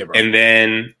 Yeah, bro. And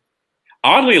then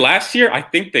oddly, last year, I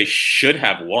think they should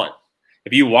have won.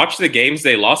 If you watch the games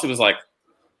they lost, it was like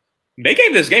they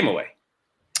gave this game away.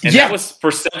 And that was for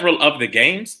several of the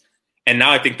games. And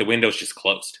now I think the window's just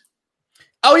closed.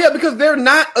 Oh, yeah, because they're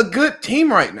not a good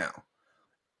team right now.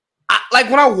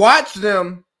 When I watch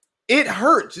them, it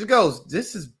hurts. It goes,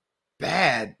 this is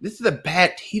bad. This is a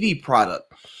bad TV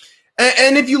product.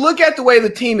 And if you look at the way the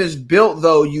team is built,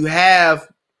 though, you have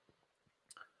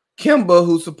Kemba,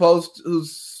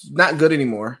 who's not good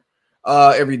anymore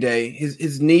every day.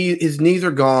 His knees are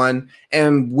gone,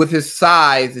 and with his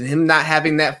size and him not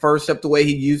having that first step the way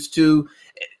he used to,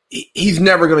 he's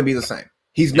never going to be the same.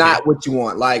 He's not what you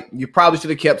want. Like, you probably should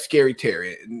have kept Scary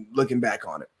Terry looking back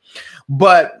on it.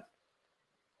 But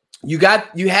you have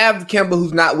Kemba,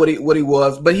 who's not what he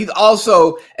was, but he's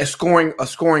also a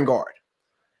scoring guard.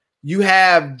 You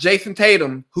have Jason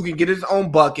Tatum, who can get his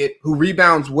own bucket, who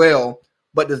rebounds well,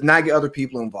 but does not get other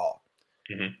people involved.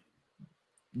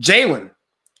 Mm-hmm. Jalen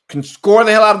can score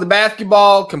the hell out of the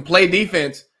basketball, can play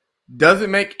defense, doesn't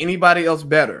make anybody else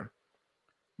better.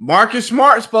 Marcus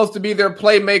Smart's supposed to be their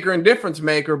playmaker and difference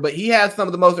maker, but he has some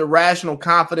of the most irrational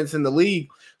confidence in the league.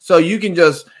 So you can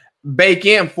just bake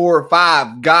in 4 or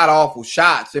 5 god-awful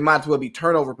shots. They might as well be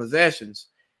turnover possessions.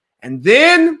 And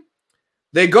then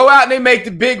they go out and they make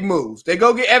the big moves. They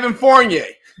go get Evan Fournier,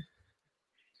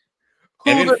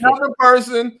 who's another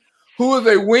person who is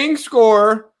a wing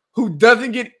scorer who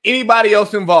doesn't get anybody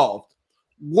else involved.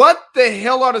 What the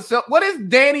hell what is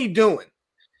Danny doing?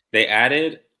 They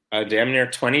added a damn near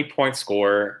 20-point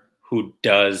scorer who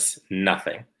does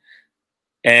nothing.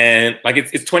 And like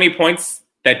it's 20 points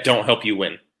that don't help you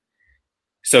win.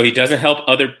 So he doesn't help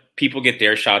other people get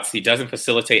their shots. He doesn't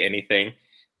facilitate anything.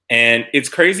 And it's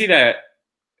crazy that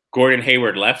Gordon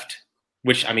Hayward left,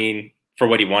 which, I mean, for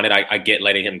what he wanted, I get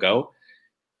letting him go.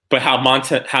 But how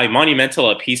monumental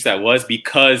a piece that was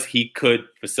because he could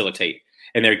facilitate.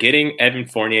 And they're getting Evan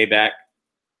Fournier back.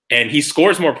 And he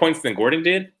scores more points than Gordon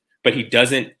did, but he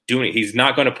doesn't do it. He's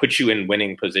not going to put you in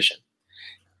winning position.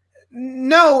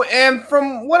 No, and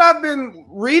from what I've been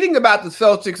reading about the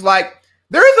Celtics, like,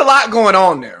 there is a lot going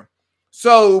on there.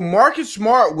 So Marcus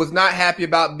Smart was not happy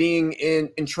about being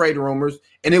in trade rumors,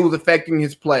 and it was affecting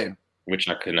his play. Which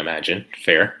I couldn't imagine.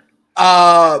 Fair.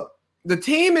 The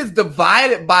team is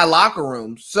divided by locker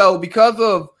rooms. So because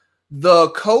of the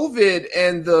COVID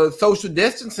and the social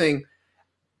distancing,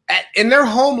 in their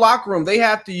home locker room, they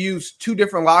have to use 2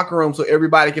 different locker rooms so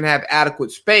everybody can have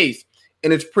adequate space.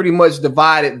 And it's pretty much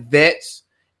divided vets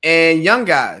and young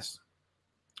guys.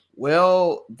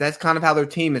 Well, that's kind of how their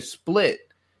team is split.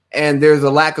 And there's a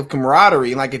lack of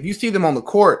camaraderie. Like, if you see them on the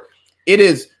court, it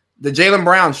is the Jaylen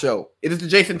Brown show. It is the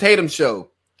Jason Tatum show.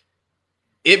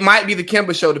 It might be the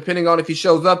Kemba show, depending on if he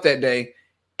shows up that day.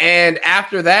 And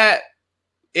after that,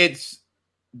 it's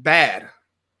bad.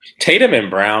 Tatum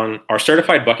and Brown are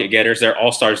certified bucket getters. They're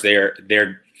all-stars.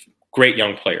 They're great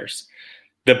young players.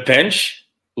 The bench,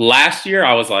 last year,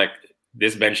 I was like,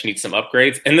 this bench needs some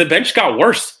upgrades. And the bench got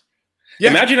worse. Yeah.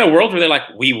 Imagine a world where they're like,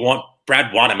 we want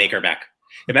Brad Wanamaker back.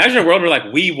 Imagine a world where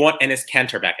like, we want Enes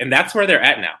Kanter back. And that's where they're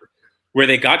at now, where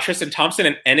they got Tristan Thompson,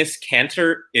 and Enes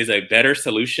Kanter is a better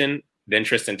solution than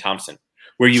Tristan Thompson,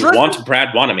 where you want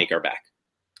Brad Wanamaker back.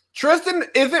 Tristan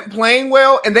isn't playing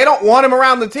well, and they don't want him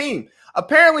around the team.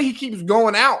 Apparently, he keeps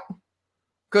going out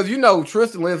because,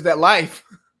 Tristan lives that life.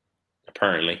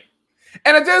 Apparently.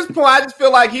 And at this point, I just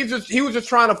feel like he was just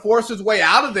trying to force his way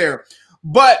out of there.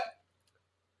 But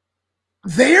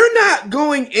they're not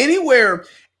going anywhere.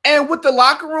 And with the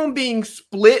locker room being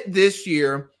split this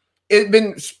year, it's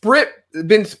been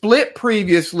split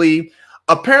previously.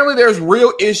 Apparently, there's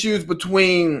real issues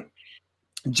between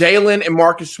Jaylen and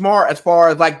Marcus Smart as far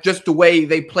as like just the way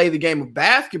they play the game of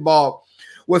basketball.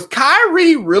 Was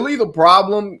Kyrie really the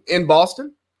problem in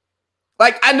Boston?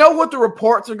 Like, I know what the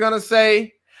reports are going to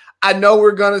say. I know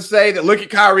we're going to say that, look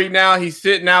at Kyrie now, he's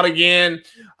sitting out again.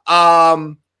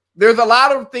 There's a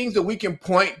lot of things that we can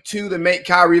point to that make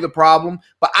Kyrie the problem,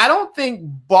 but I don't think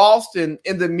Boston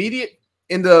in the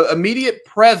immediate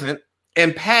present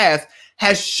and past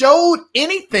has showed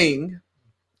anything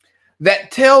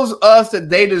that tells us that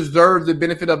they deserve the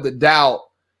benefit of the doubt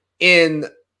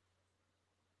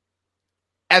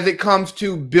as it comes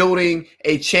to building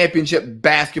a championship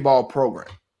basketball program.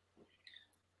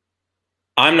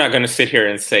 I'm not going to sit here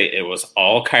and say it was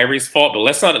all Kyrie's fault, but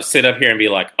let's not sit up here and be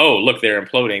like, oh, look, they're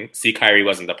imploding. See, Kyrie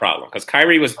wasn't the problem. Because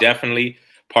Kyrie was definitely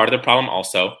part of the problem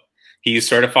also. He's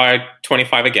certified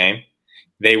 25 a game.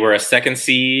 They were a 2nd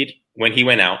seed when he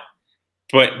went out.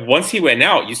 But once he went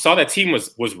out, you saw that team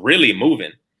was really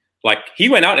moving. Like, he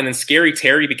went out and then Scary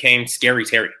Terry became Scary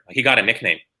Terry. Like, he got a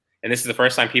nickname. And this is the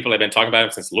first time people have been talking about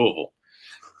him since Louisville.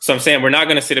 So I'm saying we're not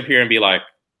going to sit up here and be like,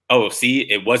 oh, see,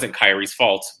 it wasn't Kyrie's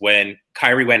fault when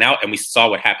Kyrie went out and we saw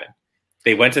what happened.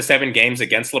 They went to 7 games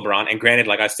against LeBron. And granted,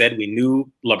 like I said, we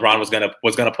knew LeBron was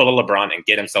gonna pull a LeBron and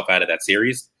get himself out of that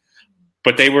series.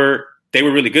 But they were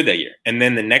really good that year. And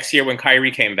then the next year when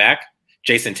Kyrie came back,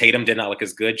 Jason Tatum did not look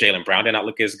as good. Jaylen Brown did not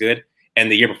look as good. And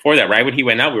the year before that, right when he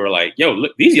went out, we were like, yo,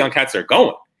 look, these young cats are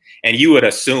going. And you would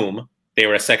assume they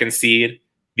were a 2nd seed.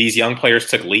 These young players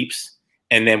took leaps.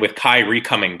 And then with Kyrie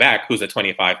coming back, who's a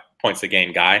 25 points a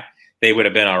game guy, they would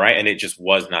have been all right. And it just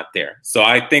was not there. So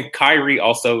I think Kyrie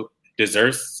also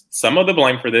deserves some of the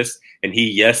blame for this. And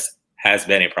he, yes, has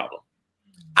been a problem.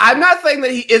 I'm not saying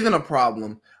that he isn't a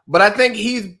problem, but I think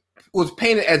he was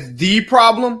painted as the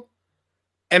problem.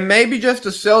 And maybe just the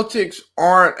Celtics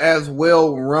aren't as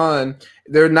well run.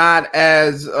 They're not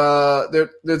as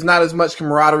there's not as much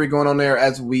camaraderie going on there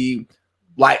as we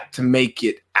like to make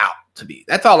it out to be.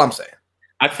 That's all I'm saying.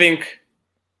 I think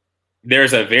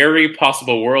there's a very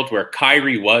possible world where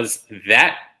Kyrie was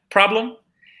that problem.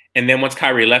 And then once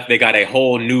Kyrie left, they got a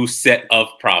whole new set of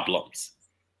problems.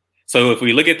 So if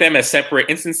we look at them as separate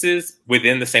instances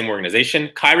within the same organization,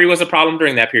 Kyrie was a problem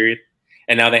during that period.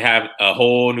 And now they have a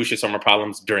whole new shitstorm of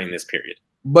problems during this period.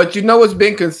 But you know what's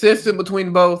been consistent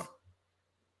between both?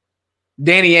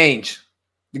 Danny Ainge,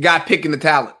 the guy picking the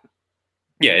talent.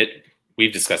 Yeah,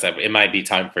 we've discussed that. It might be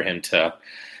time for him to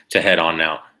head on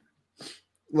now.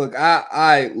 Look,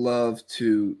 I love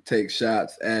to take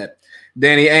shots at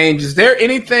Danny Ainge. Is there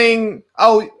anything?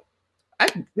 Oh,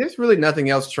 There's really nothing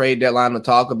else trade deadline to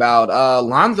talk about.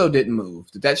 Lonzo didn't move.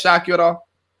 Did that shock you at all?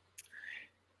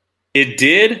 It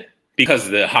did because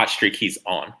of the hot streak he's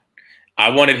on. I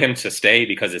wanted him to stay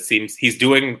because it seems he's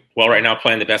doing well right now,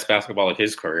 playing the best basketball of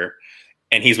his career,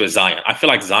 and he's with Zion. I feel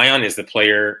like Zion is the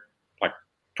player like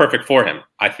perfect for him.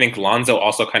 I think Lonzo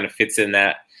also kind of fits in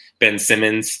that Ben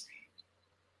Simmons,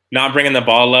 not bringing the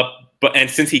ball up, and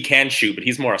since he can shoot, but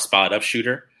he's more a spot-up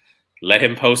shooter, let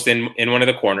him post in one of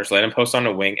the corners, let him post on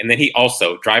the wing, and then he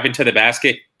also driving to the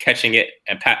basket, catching it,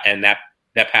 and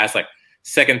that pass, like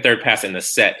second, third pass in the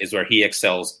set is where he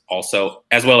excels also,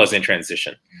 as well as in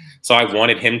transition. So I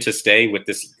wanted him to stay with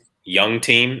this young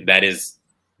team that is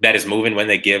moving when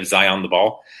they give Zion the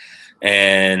ball.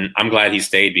 And I'm glad he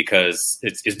stayed because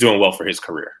it's doing well for his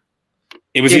career.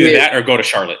 It was either that or go to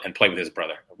Charlotte and play with his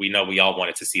brother. We know we all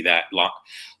wanted to see that.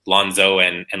 Lonzo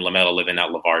and LaMelo living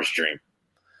out LeVar's dream.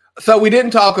 So we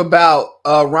didn't talk about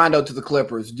Rondo to the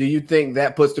Clippers. Do you think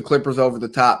that puts the Clippers over the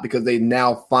top because they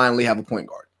now finally have a point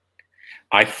guard?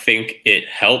 I think it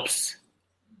helps,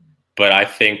 but I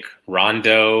think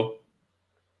Rondo,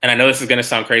 and I know this is going to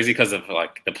sound crazy because of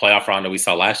like the playoff Rondo we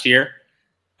saw last year.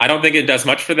 I don't think it does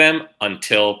much for them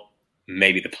until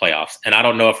maybe the playoffs. And I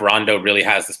don't know if Rondo really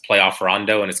has this playoff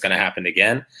Rondo and it's going to happen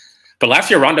again. But last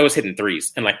year, Rondo was hitting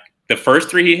threes. And like the first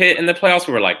three he hit in the playoffs,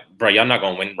 we were like, bro, y'all not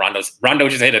going to win. Rondo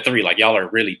just hit a three. Like, y'all are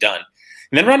really done.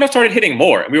 And then Rondo started hitting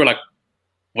more. And we were like,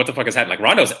 what the fuck is happening? Like,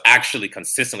 Rondo's actually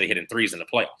consistently hitting threes in the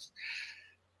playoffs.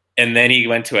 And then he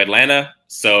went to Atlanta.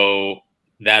 So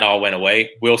that all went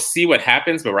away. We'll see what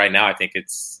happens. But right now, I think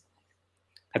it's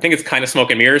kind of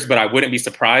smoke and mirrors. But I wouldn't be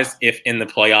surprised if in the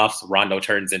playoffs, Rondo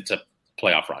turns into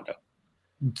playoff Rondo.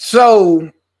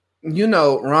 So,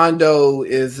 Rondo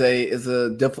is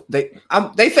a difficult.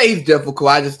 They say he's difficult.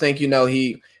 I just think he's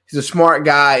a smart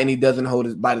guy and he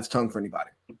doesn't bite his tongue for anybody.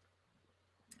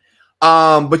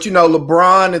 But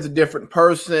LeBron is a different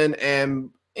person, and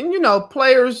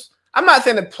players. I'm not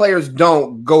saying that players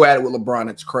don't go at it with LeBron.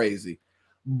 It's crazy,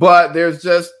 but there's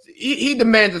just he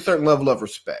demands a certain level of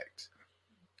respect.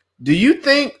 Do you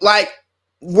think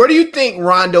where do you think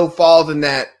Rondo falls in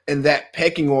that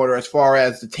pecking order as far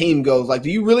as the team goes? Like,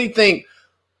 do you really think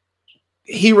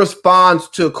he responds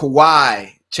to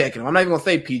Kawhi checking him? I'm not even gonna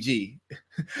say PG.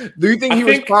 Do you think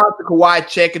responds to Kawhi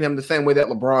checking him the same way that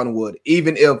LeBron would,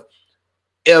 even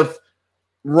if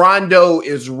Rondo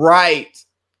is right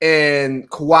and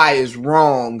Kawhi is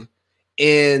wrong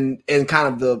in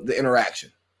kind of the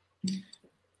interaction?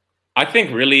 I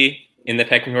think really in the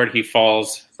pecking order he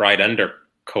falls right under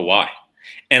Kawhi.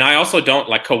 And I also don't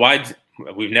like Kawhi.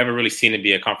 We've never really seen him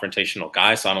be a confrontational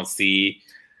guy, so I don't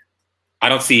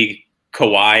see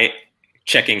Kawhi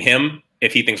checking him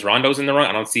if he thinks Rondo's in the wrong.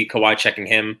 I don't see Kawhi checking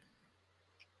him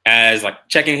as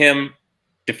checking him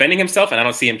defending himself, and I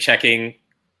don't see him checking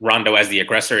Rondo as the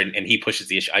aggressor and he pushes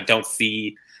the issue. I don't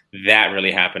see that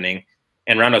really happening.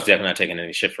 And Rondo's definitely not taking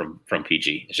any shit from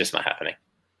PG. It's just not happening.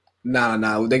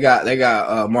 No. They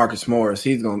got Marcus Morris.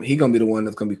 He's gonna be the one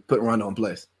that's gonna be putting Rondo in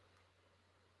place.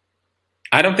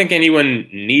 I don't think anyone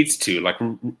needs to.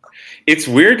 It's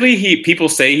weirdly people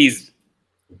say he's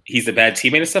a bad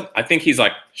teammate and stuff. I think he's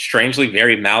strangely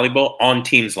very malleable on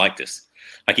teams like this.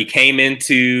 He came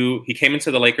into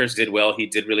the Lakers, did well. He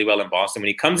did really well in Boston. When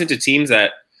he comes into teams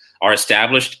that are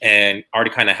established and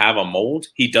already kind of have a mold,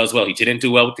 he does well. He didn't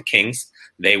do well with the Kings.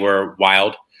 They were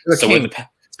wild. So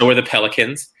were the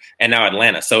Pelicans, and now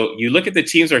Atlanta. So you look at the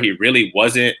teams where he really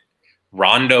wasn't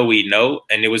Rondo we know,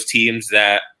 and it was teams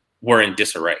that were in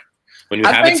disarray. When you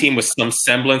have a team with some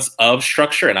semblance of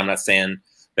structure, and I'm not saying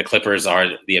the Clippers are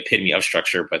the epitome of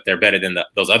structure, but they're better than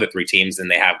those other three teams and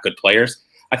they have good players,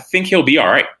 I think he'll be all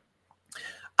right.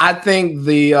 I think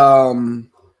that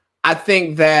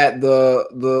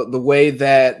the way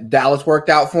that Dallas worked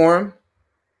out for him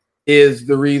is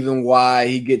the reason why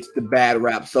he gets the bad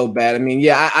rap so bad. I mean,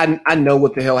 yeah, I know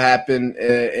what the hell happened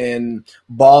in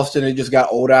Boston. It just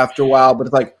got old after a while, but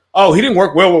it's oh, he didn't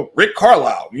work well with Rick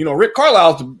Carlisle. Rick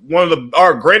Carlisle's one of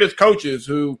our greatest coaches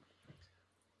who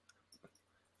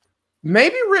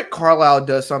maybe Rick Carlisle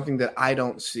does something that I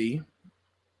don't see.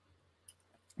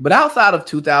 But outside of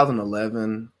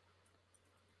 2011,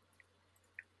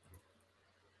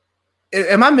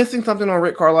 am I missing something on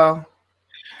Rick Carlisle?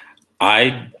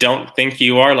 I don't think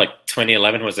you are.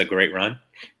 2011 was a great run.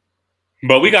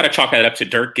 But we got to chalk that up to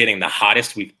Dirk getting the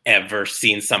hottest we've ever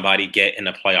seen somebody get in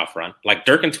a playoff run.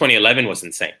 Dirk in 2011 was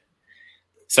insane.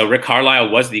 So Rick Carlisle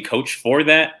was the coach for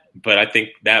that, but I think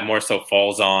that more so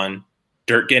falls on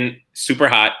Dirk getting super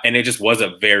hot, and it just was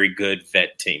a very good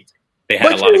vet team. They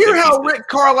had a lot of good pieces. How Rick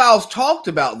Carlisle's talked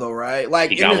about, though, right?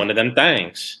 He got one of them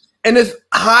things. and this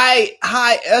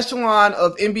high echelon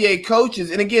of NBA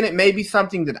coaches. And again, it may be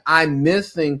something that I'm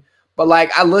missing, but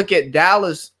like I look at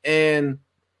Dallas and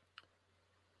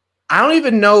I don't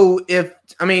even know if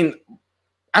I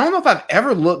don't know if I've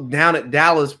ever looked down at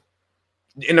Dallas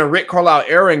in a Rick Carlisle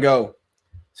era and go,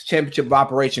 it's championship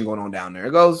operation going on down there.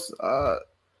 It goes,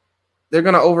 they're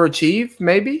going to overachieve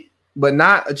maybe, but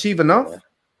not achieve enough.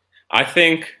 I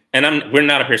think, and we're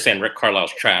not up here saying Rick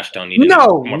Carlisle's trash. Don't need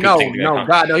no,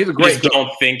 God, no, he's a great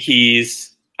coach. I think he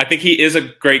is a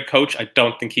great coach. I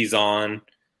don't think he's on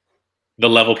the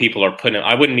level people are putting him.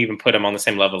 I wouldn't even put him on the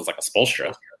same level as like a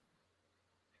Spoelstra.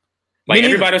 Like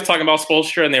everybody was talking about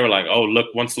Spoelstra and they were like, oh,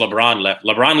 look, once LeBron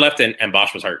left and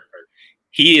Bosh was hurt.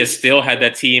 He has still had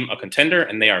that team a contender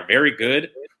and they are very good.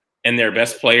 And their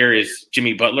best player is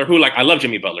Jimmy Butler, who I love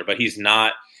Jimmy Butler, but he's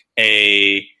not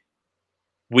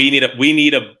we need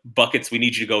a buckets. We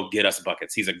need you to go get us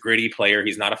buckets. He's a gritty player.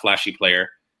 He's not a flashy player.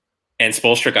 And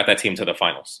Spoelstra got that team to the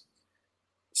finals.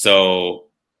 So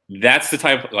that's the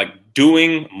type of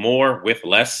doing more with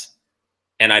less.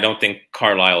 And I don't think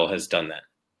Carlisle has done that.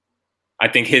 I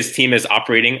think his team is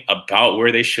operating about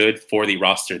where they should for the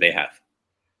roster they have.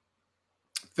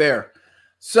 Fair.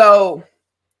 So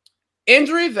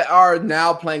injuries are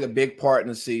now playing a big part in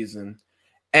the season.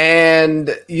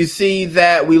 And you see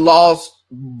that we lost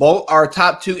both our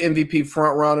top two MVP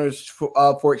frontrunners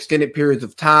for extended periods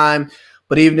of time.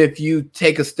 But even if you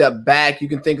take a step back, you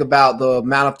can think about the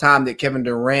amount of time that Kevin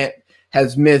Durant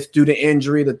has missed due to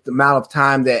injury, the amount of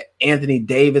time that Anthony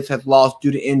Davis has lost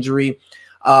due to injury,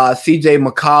 CJ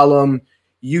McCollum,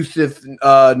 Yusuf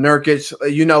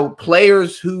Nurkic,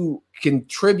 players who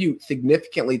contribute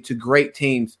significantly to great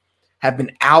teams have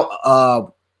been out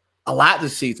a lot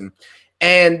this season.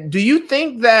 And do you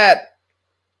think that,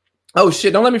 oh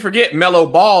shit, don't let me forget Melo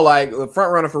Ball, the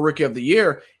front runner for Rookie of the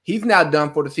Year. He's now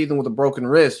done for the season with a broken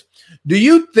wrist. Do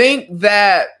you think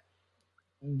that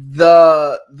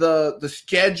the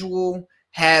schedule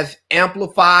has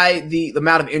amplified the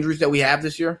amount of injuries that we have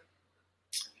this year?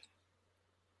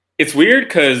 It's weird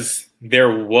because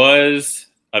there was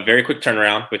a very quick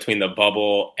turnaround between the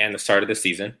bubble and the start of the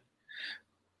season.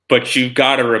 But you've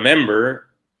got to remember,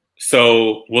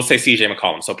 so we'll say CJ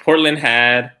McCollum. So Portland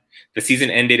had the season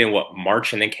ended in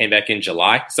March and then came back in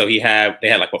July. So they had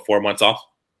 4 months off.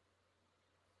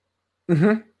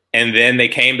 Mm-hmm. And then they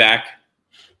came back.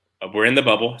 We're in the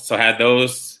bubble. So had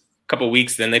those couple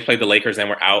weeks. Then they played the Lakers and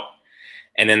were out.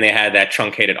 And then they had that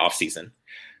truncated offseason.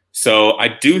 So I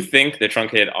do think the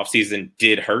truncated offseason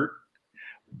did hurt.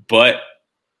 But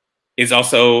it's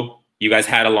also, you guys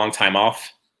had a long time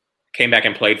off, came back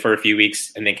and played for a few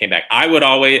weeks, and then came back.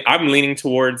 I'm leaning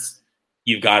towards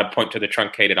you've got to point to the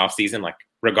truncated offseason.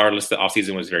 Regardless, the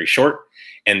offseason was very short,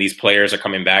 and these players are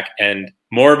coming back. And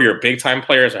more of your big-time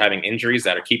players are having injuries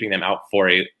that are keeping them out for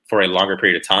a longer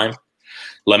period of time.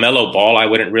 LaMelo Ball, I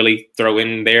wouldn't really throw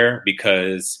in there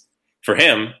because for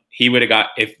him, he would have got,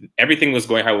 if everything was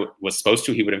going how it was supposed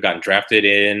to, he would have gotten drafted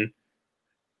in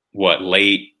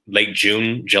late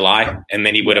June, July, and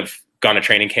then he would have gone to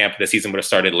training camp. The season would have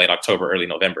started late October, early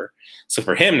November. So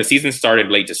for him, the season started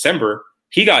late December.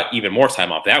 He got even more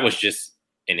time off. That was just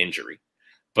an injury.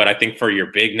 But I think for your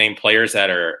big name players that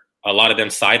are a lot of them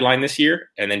sidelined this year,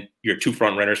 and then your two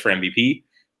front runners for MVP,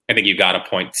 I think you've got to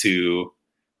point to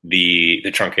the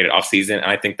truncated offseason. And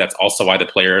I think that's also why the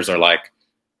players are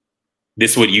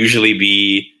this would usually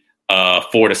be a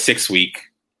 4 to 6 week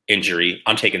injury.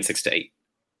 I'm taking 6 to 8.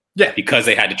 Yeah. Because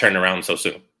they had to turn around so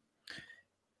soon.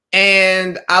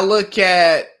 And I look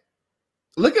at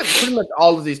pretty much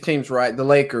all of these teams, right? The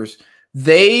Lakers,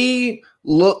 they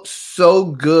look so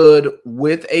good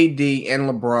with AD and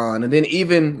LeBron. And then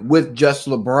even with just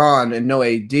LeBron and no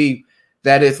AD,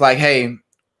 that it's hey,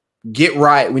 get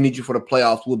right. We need you for the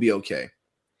playoffs. We'll be okay.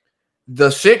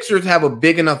 The Sixers have a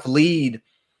big enough lead,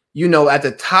 at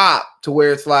the top to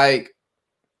where it's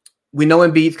we know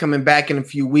Embiid's coming back in a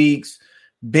few weeks.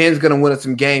 Ben's going to win us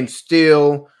some games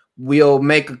still. We'll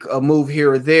make a move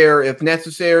here or there if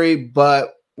necessary,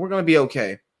 but we're going to be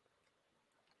okay.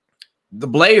 The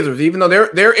Blazers, even though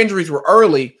their injuries were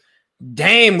early,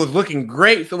 Dame was looking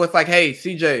great. So it's hey,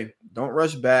 CJ, don't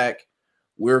rush back.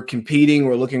 We're competing.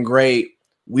 We're looking great.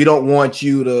 We don't want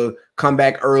you to come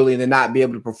back early and then not be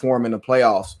able to perform in the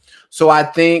playoffs. So I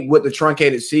think with the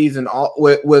truncated season,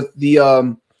 with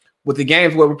the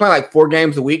games where we're playing 4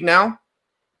 games a week now,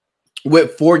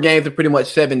 with 4 games in pretty much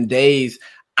 7 days,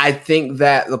 I think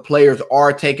that the players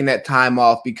are taking that time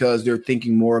off because they're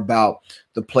thinking more about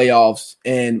the playoffs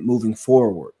and moving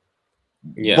forward.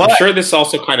 Yeah, but I'm sure this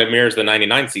also kind of mirrors the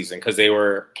 99 season because they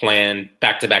were playing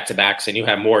back-to-back-to-backs and you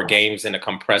have more games in a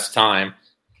compressed time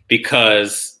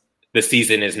because the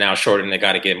season is now short and they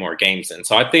got to get more games in.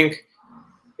 So I think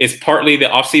it's partly the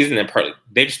offseason and partly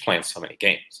they're just playing so many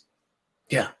games.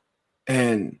 Yeah.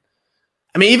 And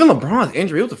I mean, even LeBron's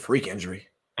injury, it was a freak injury.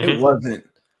 Mm-hmm.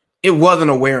 It wasn't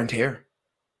a wear and tear.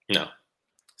 No.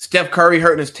 Steph Curry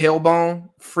hurting his tailbone,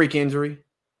 freak injury.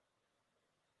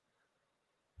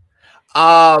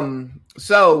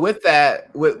 So with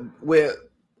that, with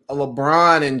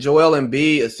LeBron and Joel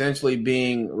Embiid essentially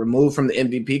being removed from the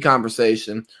MVP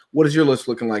conversation, what is your list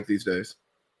looking like these days?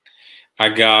 I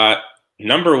got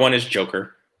number 1 is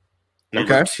Joker.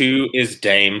 Number 2 is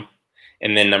Dame.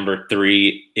 And then number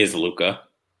 3 is Luka.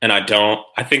 And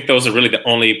I think those are really the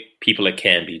only people it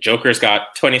can be. Joker's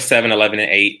got 27, 11,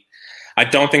 and 8. I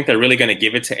don't think they're really going to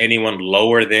give it to anyone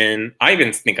lower than, I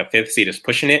even think a 5th seed is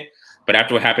pushing it. But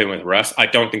after what happened with Russ, I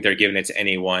don't think they're giving it to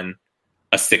anyone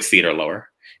a 6th seed or lower.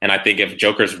 And I think if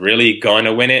Joker's really going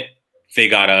to win it, they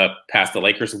got to pass the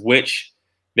Lakers, which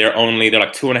they're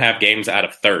like 2.5 games out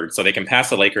of 3rd. So they can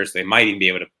pass the Lakers. They might even be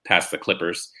able to pass the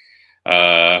Clippers.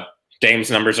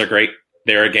 Dame's numbers are great.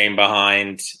 They're a game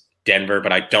behind Denver,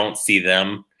 but I don't see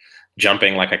them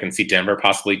jumping like I can see Denver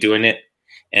possibly doing it.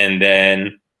 And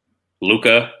then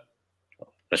Luka,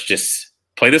 let's just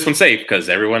play this one safe because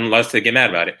everyone loves to get mad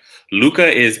about it.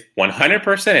 Luka is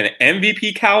 100% an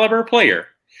MVP caliber player.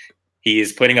 He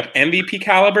is putting up MVP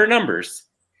caliber numbers.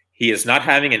 He is not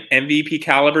having an MVP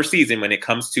caliber season when it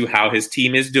comes to how his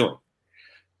team is doing.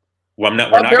 We're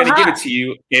not going to give it to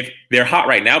you if they're hot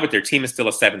right now, but their team is still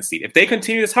a 7 seed. If they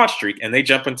continue this hot streak and they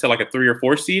jump into like a 3 or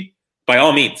 4 seed, by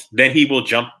all means, then he will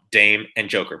jump Dame and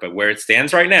Joker. But where it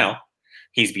stands right now,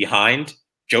 he's behind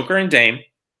Joker and Dame.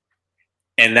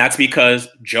 And that's because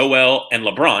Joel and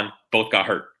LeBron both got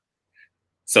hurt.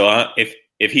 So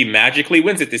if he magically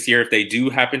wins it this year, if they do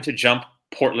happen to jump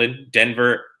Portland,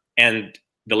 Denver, and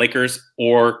the Lakers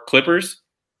or Clippers,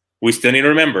 we still need to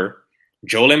remember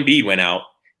Joel Embiid went out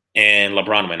and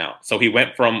LeBron went out. So he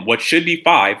went from what should be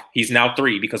 5, he's now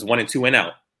 3 because 1 and 2 went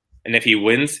out. And if he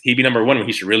wins, he'd be number 1 when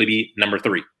he should really be number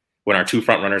 3 when our 2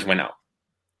 front runners went out.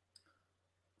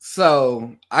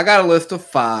 So I got a list of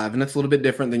 5, and it's a little bit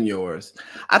different than yours.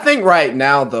 I think right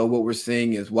now, though, what we're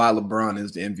seeing is why LeBron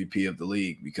is the MVP of the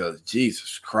league because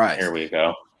Jesus Christ. Here we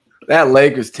go. That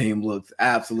Lakers team looks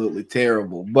absolutely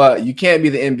terrible, but you can't be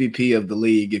the MVP of the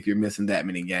league if you're missing that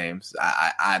many games.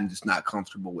 I'm just not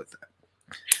comfortable with that.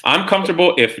 I'm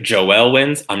comfortable if Joel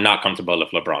wins. I'm not comfortable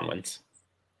if LeBron wins.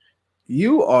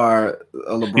 You are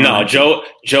a LeBron. No,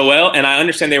 Joel, and I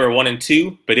understand they were 1 and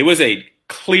 2, but it was a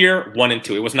clear 1 and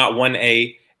 2. It was not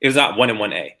 1A. It was not 1 and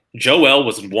 1A. Joel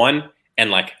was 1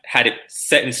 and like had it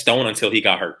set in stone until he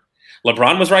got hurt.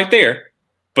 LeBron was right there,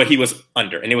 but he was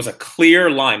under, and it was a clear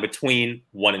line between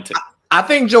 1 and 2. I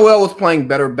think Joel was playing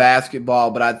better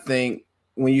basketball, but I think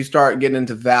when you start getting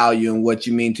into value and what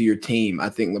you mean to your team, I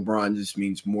think LeBron just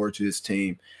means more to his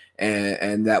team.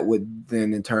 And that would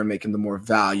then in turn make him the more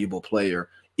valuable player,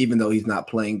 even though he's not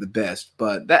playing the best.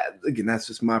 But that, again, that's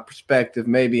just my perspective.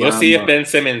 Maybe we'll see if Ben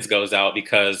Simmons goes out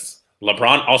because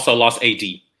LeBron also lost AD.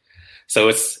 So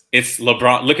it's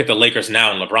LeBron. Look at the Lakers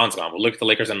now and LeBron's gone. We'll look at the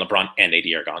Lakers and LeBron and AD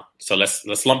are gone. So let's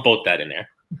lump both that in there.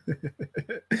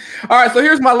 All right, so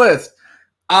here's my list.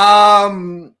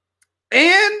 And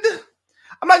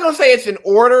I'm not going to say it's in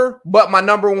order, but my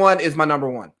number 1 is my number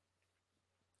 1.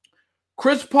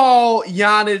 Chris Paul,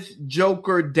 Giannis,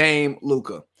 Joker, Dame,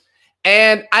 Luka.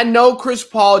 And I know Chris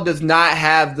Paul does not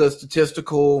have the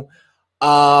statistical,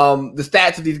 the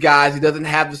stats of these guys. He doesn't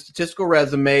have the statistical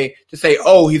resume to say,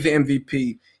 oh, he's the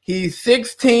MVP. He's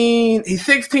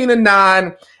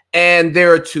 16-9, and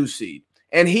they're a 2 seed.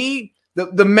 And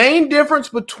the main difference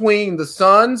between the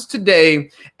Suns today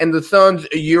and the Suns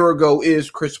a year ago is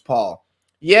Chris Paul.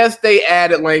 Yes, they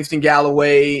added Langston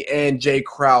Galloway and Jay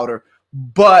Crowder,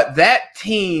 but that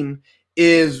team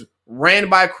is ran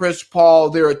by Chris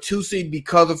Paul. They're a 2 seed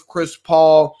because of Chris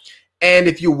Paul. And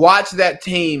if you watch that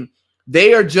team,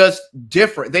 they are just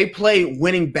different. They play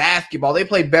winning basketball. They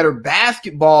play better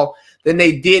basketball than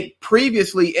they did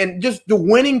previously. And just the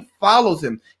winning follows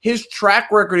him. His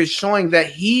track record is showing that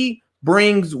he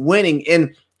brings winning.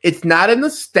 And it's not in the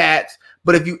stats,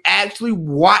 but if you actually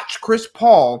watch Chris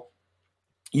Paul,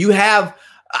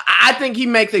 I think he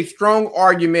makes a strong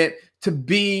argument to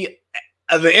be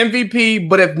the MVP,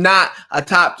 but if not a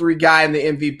top 3 guy in the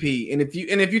MVP. And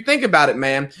if you think about it,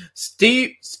 man,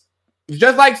 Steve,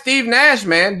 just like Steve Nash,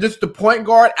 man, just the point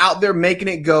guard out there making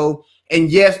it go. And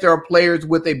yes, there are players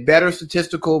with a better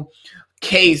statistical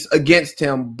case against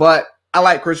him, but I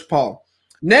like Chris Paul.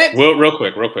 Next, well, real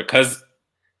quick, because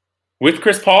with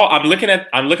Chris Paul, I'm looking at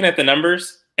the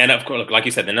numbers, and of course, like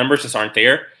you said, the numbers just aren't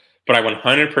there. but I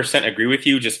 100% agree with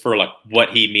you just for like what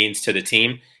he means to the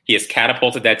team. He has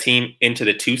catapulted that team into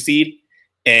the 2 seed,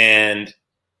 and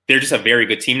they're just a very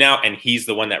good team now, and he's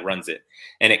the one that runs it.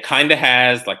 And it kind of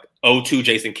has like 0-2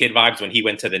 Jason Kidd vibes when he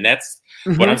went to the Nets.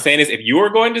 Mm-hmm. What I'm saying is, if you are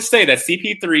going to say that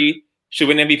CP3 should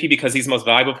win MVP because he's the most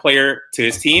valuable player to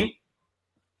his team,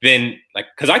 then like,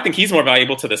 because I think he's more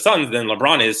valuable to the Suns than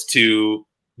LeBron is to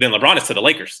the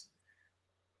Lakers.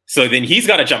 So then he's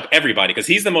got to jump everybody because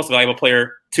he's the most valuable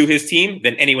player to his team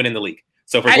than anyone in the league.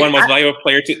 So if we're going most valuable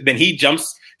player to, then he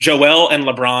jumps Joel and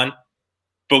LeBron.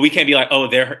 But we can't be like, oh,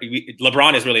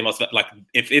 LeBron is really most like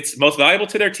if it's most valuable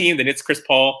to their team, then it's Chris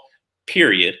Paul,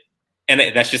 period. And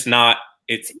that's just not.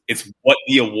 It's what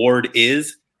the award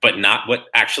is, but not what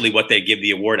they give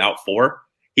the award out for.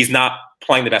 He's not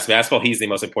playing the best basketball. He's the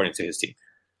most important to his team.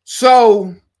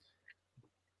 So,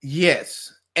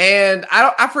 yes, and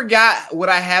I forgot what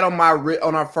I had on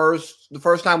the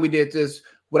first time we did this.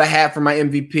 What I had for my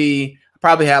MVP, I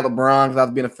probably had LeBron because I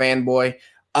was being a fanboy.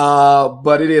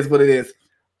 But it is what it is.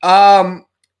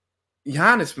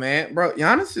 Giannis, man, bro,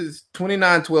 Giannis is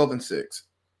 29, 12, and 6.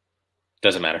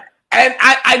 Doesn't matter. And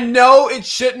I know it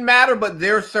shouldn't matter, but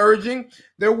they're surging.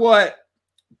 They're what?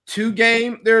 2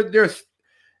 game. They're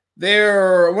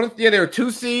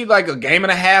 2 seed, like a game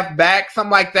and a half back,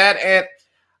 something like that. And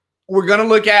we're gonna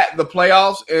look at the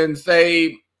playoffs and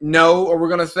say no, or we're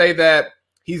gonna say that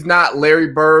he's not Larry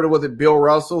Bird or was it Bill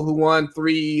Russell who won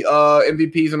 3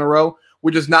 MVPs in a row.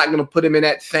 We're just not going to put him in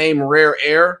that same rare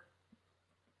air.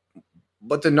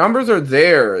 But the numbers are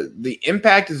there. The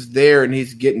impact is there, and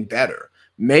he's getting better.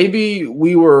 Maybe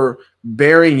we were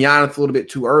burying Giannis a little bit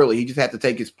too early. He just had to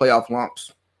take his playoff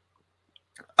lumps.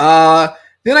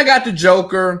 Then I got the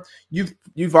Joker.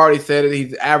 You've already said it.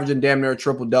 He's averaging damn near a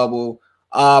triple-double.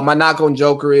 My knock on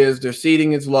Joker is their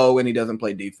seeding is low, and he doesn't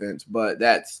play defense. But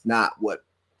that's not what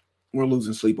we're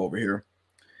losing sleep over here.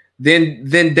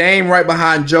 Then Dame right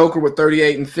behind Joker with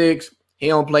 38 and 6. He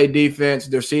don't play defense.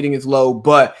 Their seeding is low,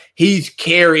 but he's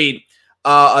carried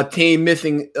a team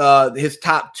missing his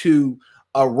top 2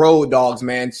 road dogs,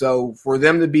 man. So for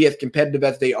them to be as competitive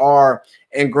as they are,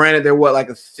 and granted they're what, like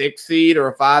a 6 seed or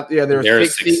a 5? Yeah, they're a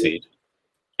 6 seed.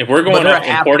 If we're going off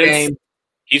importance,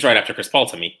 he's right after Chris Paul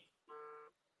to me.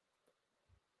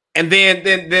 And then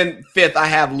 5th, I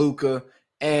have Luka,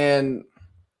 and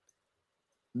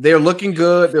they're looking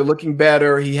good. They're looking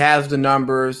better. He has the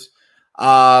numbers.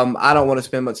 I don't want to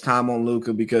spend much time on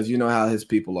Luka because you know how his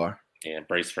people are. Yeah,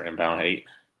 brace for inbound hate.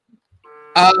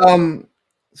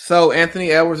 So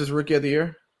Anthony Edwards is Rookie of the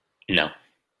Year? No.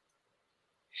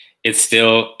 It's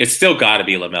still got to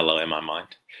be LaMelo in my mind.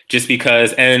 Just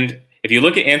because, and if you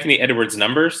look at Anthony Edwards'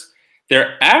 numbers,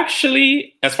 they're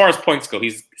actually, as far as points go,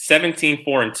 he's 17,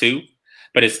 4, and 2,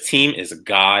 but his team is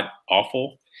god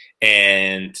awful.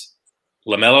 And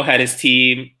LaMelo had his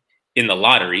team in the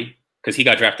lottery because he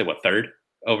got drafted, 3rd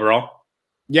overall?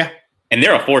 Yeah. And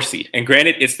they're a 4 seed. And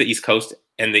granted, it's the East Coast,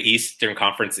 and the Eastern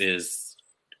Conference is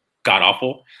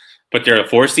god-awful. But they're a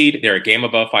 4 seed. They're a game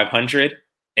above 500.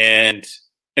 And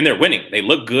they're winning. They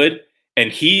look good.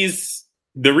 And he's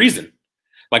the reason.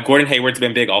 Like, Gordon Hayward's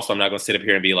been big. Also, I'm not going to sit up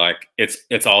here and be like,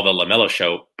 it's all the LaMelo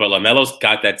show. But LaMelo's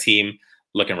got that team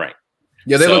looking right.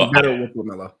 Yeah, they look better with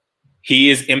LaMelo. He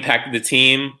has impacted the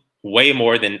team way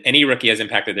more than any rookie has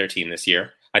impacted their team this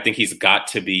year. I think he's got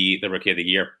to be the Rookie of the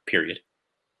Year, period.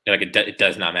 Like, it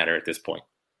does not matter at this point.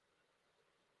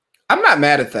 I'm not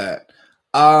mad at that.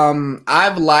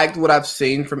 I've liked what I've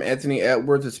seen from Anthony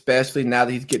Edwards, especially now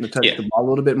that he's getting to touch the ball a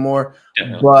little bit more.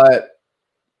 Definitely. But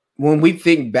when we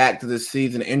think back to this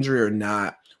season, injury or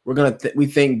not, we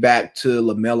think back to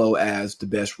LaMelo as the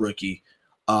best rookie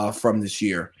from this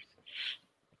year.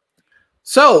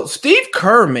 So Steve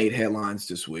Kerr made headlines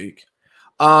this week.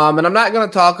 And I'm not going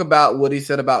to talk about what he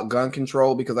said about gun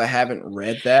control because I haven't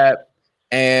read that.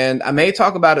 And I may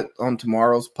talk about it on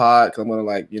tomorrow's pod because I'm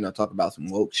going to talk about some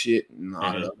woke shit and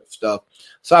all that other stuff.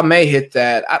 So I may hit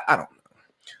that. I don't know.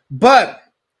 But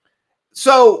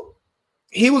so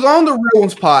he was on the Real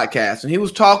Ones podcast and he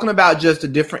was talking about just the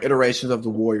different iterations of the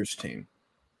Warriors team.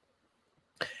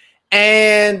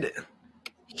 And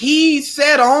he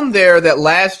said on there that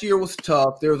last year was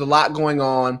tough. There was a lot going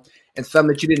on and some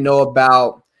that you didn't know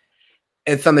about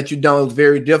and some that you don't. It was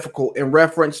very difficult in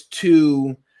reference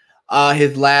to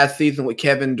his last season with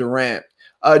Kevin Durant.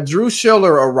 Drew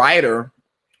Schiller, a writer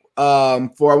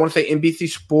for, I want to say, NBC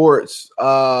Sports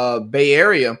Bay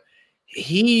Area,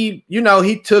 he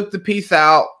took the piece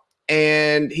out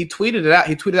and he tweeted it out.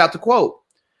 He tweeted out the quote.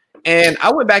 And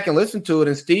I went back and listened to it,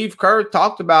 and Steve Kerr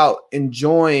talked about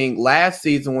enjoying last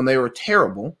season when they were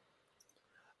terrible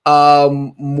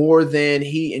more than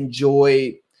he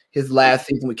enjoyed his last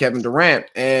season with Kevin Durant.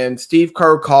 And Steve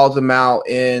Kerr calls him out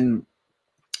in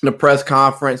the press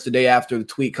conference the day after the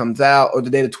tweet comes out, or the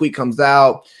day the tweet comes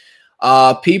out.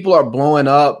 People are blowing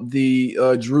up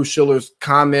the Drew Schiller's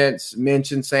comments,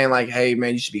 saying like, hey,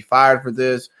 man, you should be fired for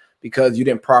this because you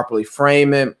didn't properly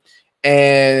frame it.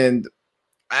 And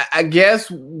I guess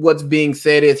what's being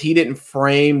said is he didn't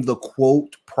frame the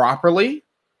quote properly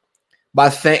by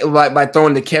saying, like, by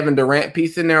throwing the Kevin Durant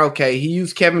piece in there. Okay, he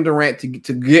used Kevin Durant to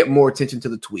get more attention to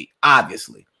the tweet,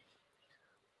 obviously.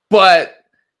 But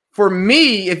for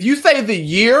me, if you say the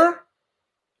year,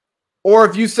 or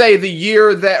if you say the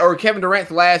year that, or Kevin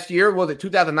Durant's last year, was it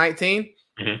 2019?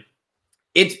 Mm-hmm.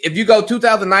 If you go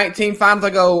 2019 finals, I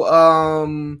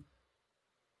go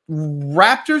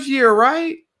Raptors year,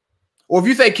 right? Or if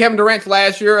you say Kevin Durant's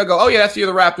last year, I go, oh yeah, that's the year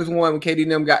the Raptors won when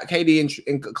KD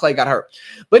and Clay got hurt.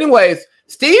 But anyways,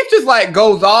 Steve just like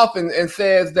goes off and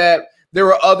says that there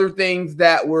were other things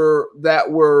that were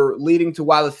leading to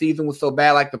why the season was so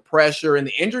bad, like the pressure and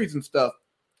the injuries and stuff.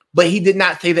 But he did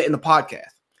not say that in the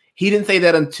podcast. He didn't say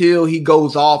that until he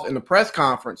goes off in the press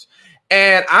conference.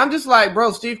 And I'm just like,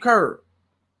 bro, Steve Kerr,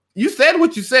 you said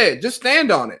what you said. Just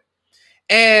stand on it.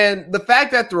 And the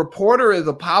fact that the reporter is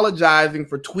apologizing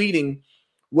for tweeting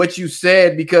what you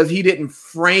said because he didn't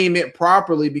frame it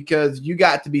properly because you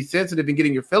got to be sensitive and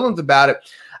getting your feelings about it,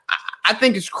 I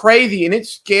think it's crazy. And it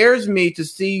scares me to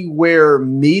see where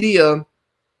media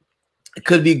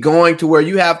could be going to where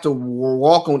you have to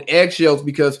walk on eggshells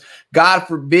because, God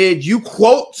forbid, you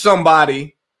quote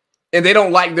somebody and they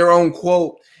don't like their own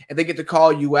quote and they get to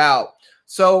call you out.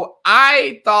 So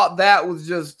I thought that was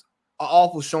just an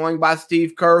awful showing by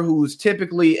Steve Kerr, who is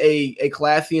typically a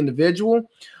classy individual.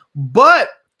 But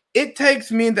it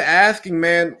takes me into asking,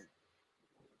 man,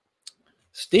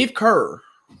 Steve Kerr,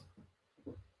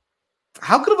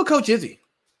 how good of a coach is he?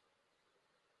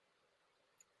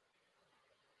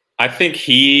 I think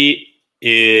he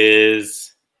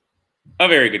is a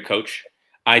very good coach.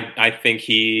 I think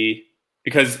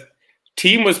because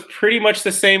team was pretty much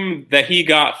the same that he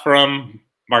got from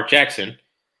Mark Jackson,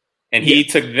 and he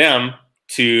took them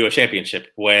to a championship.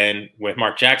 When with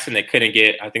Mark Jackson, they couldn't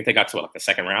get, I think they got to like the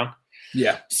second round.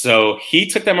 Yeah. So he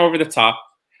took them over the top.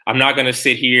 I'm not going to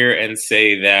sit here and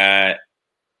say that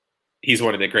he's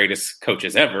one of the greatest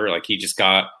coaches ever. Like, he just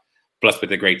got blessed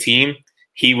with a great team.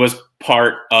 He was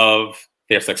part of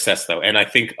their success, though, and I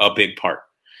think a big part.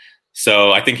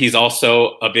 So I think he's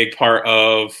also a big part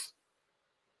of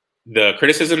the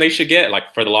criticism they should get,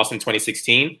 like for the loss in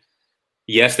 2016.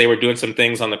 Yes, they were doing some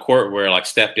things on the court where like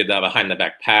Steph did that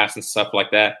behind-the-back pass and stuff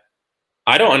like that.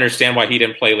 I don't understand why he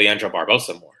didn't play Leandro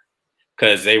Barbosa more,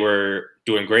 because they were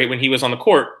doing great when he was on the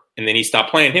court, and then he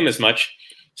stopped playing him as much.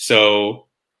 So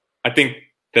I think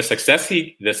the success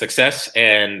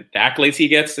and the accolades he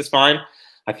gets is fine.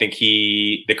 I think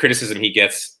the criticism he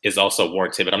gets is also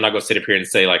warranted. But I'm not going to sit up here and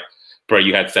say, like, bro,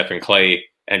 you had Steph and Clay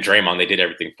and Draymond, they did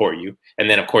everything for you. And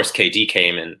then, of course, KD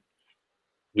came, and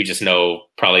we just know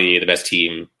probably the best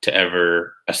team to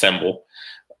ever assemble.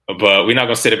 But we're not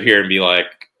going to sit up here and be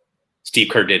like, Steve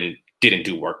Kerr didn't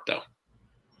do work, though.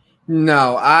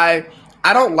 No, I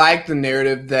don't like the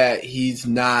narrative that he's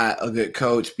not a good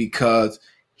coach because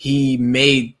he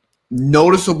made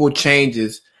noticeable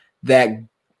changes that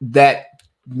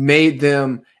made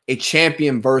them a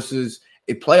champion versus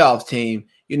a playoff team.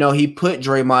 You know, he put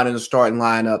Draymond in the starting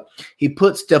lineup. He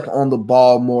put Steph on the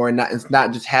ball more, and it's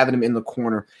not just having him in the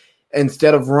corner.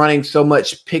 Instead of running so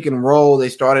much pick and roll, they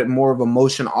started more of a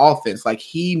motion offense. Like,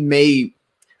 he made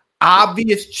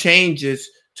obvious changes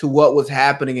to what was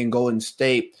happening in Golden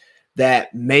State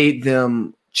that made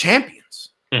them champions.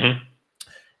 Mm-hmm.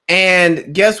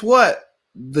 And guess what?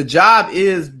 The job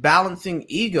is balancing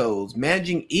egos,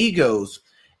 managing egos,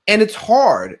 and it's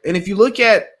hard. And if you look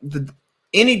at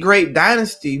any great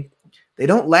dynasty, they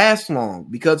don't last long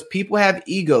because people have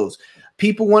egos.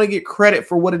 People want to get credit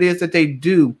for what it is that they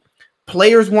do.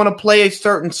 Players want to play a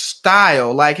certain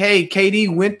style. Like, hey,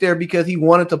 KD went there because he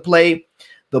wanted to play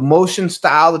the motion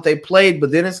style that they played.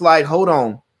 But then it's like, hold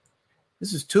on,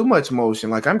 this is too much motion.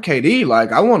 Like, I'm KD.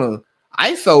 Like, I want to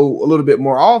ISO a little bit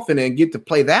more often and get to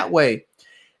play that way.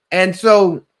 And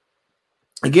so,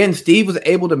 again, Steve was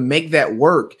able to make that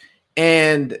work.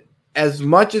 And as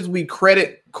much as we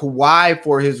credit Kawhi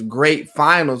for his great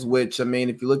finals, which, I mean,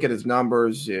 if you look at his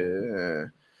numbers,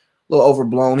 a little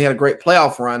overblown. He had a great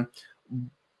playoff run.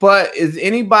 But does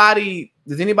anybody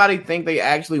think they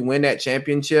actually win that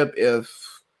championship if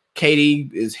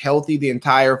KD is healthy the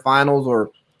entire finals?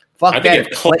 Or fuck I that. think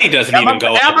if Clay doesn't even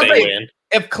go up, they win.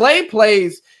 If Clay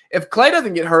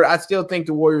doesn't get hurt, I still think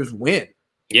the Warriors win.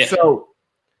 Yeah. So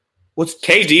what's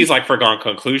KD's like foregone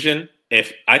conclusion,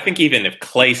 I think even if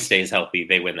Clay stays healthy,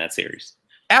 they win that series.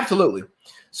 Absolutely.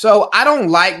 So I don't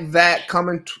like that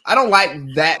I don't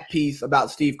like that piece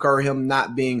about Steve Kerr, him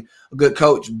not being a good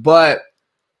coach, but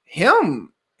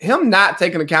him not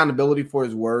taking accountability for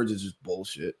his words is just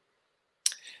bullshit.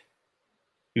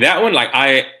 That one, like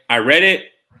I read it,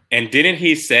 and didn't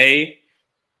he say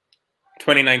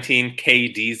 2019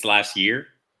 KD's last year?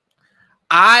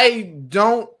 I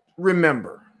don't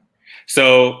remember.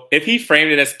 So if he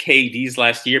framed it as KD's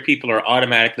last year, people are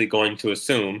automatically going to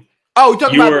assume. Oh, you're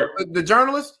talking about the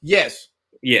journalist? Yes.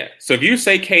 Yeah. So if you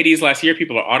say KD's last year,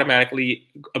 people are automatically.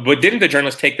 But didn't the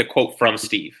journalist take the quote from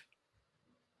Steve?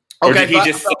 Or did he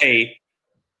just say?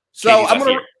 So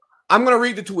I'm gonna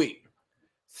read the tweet.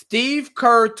 Steve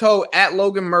Kerr told at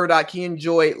Logan Murdoch he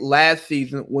enjoyed last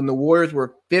season when the Warriors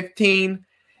were 15-50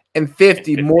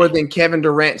 more than Kevin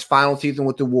Durant's final season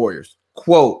with the Warriors.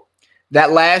 Quote,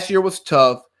 that last year was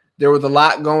tough. There was a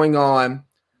lot going on.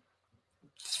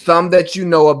 Some that you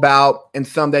know about and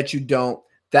some that you don't.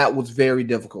 That was very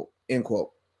difficult, end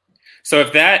quote. So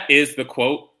if that is the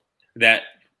quote that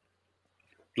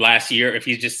last year, if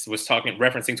he just was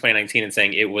referencing 2019 and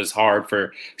saying it was hard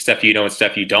for stuff you know and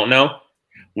stuff you don't know,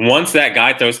 once that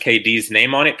guy throws KD's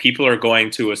name on it, people are going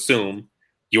to assume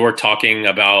you're talking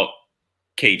about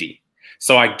KD.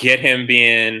 So I get him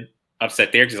being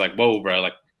upset there because he's like, whoa, bro,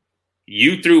 like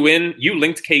you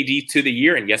linked KD to the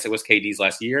year, and yes, it was KD's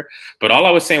last year. But all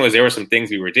I was saying was there were some things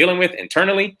we were dealing with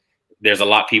internally. There's a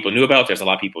lot people knew about. There's a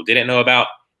lot people didn't know about,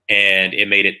 and it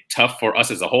made it tough for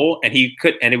us as a whole. And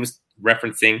it was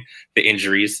referencing the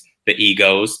injuries, the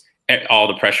egos, all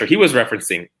the pressure. He was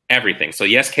referencing everything. So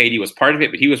yes, KD was part of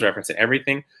it, but he was referencing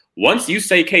everything. Once you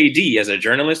say KD as a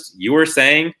journalist, you are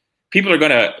saying people are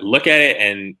going to look at it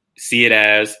and see it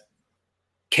as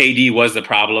KD was the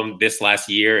problem this last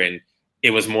year, and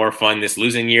it was more fun this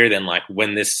losing year than like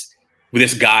when this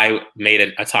guy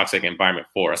made a toxic environment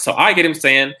for us. So I get him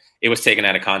saying it was taken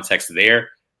out of context there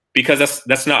because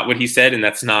that's not what he said, and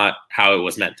that's not how it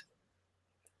was meant.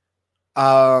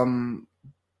 But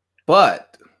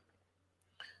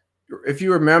if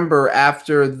you remember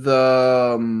after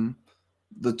the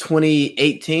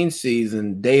 2018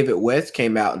 season, David West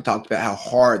came out and talked about how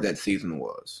hard that season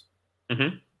was.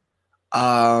 Mm-hmm.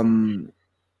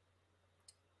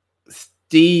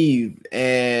 Steve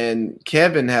and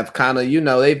Kevin have kind of,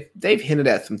 they've hinted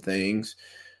at some things,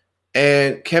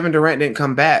 and Kevin Durant didn't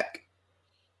come back.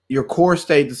 Your core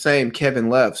stayed the same. Kevin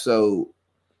left. So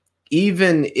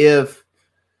even if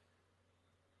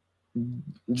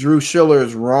Drew Schiller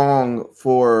is wrong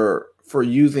for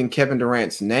using Kevin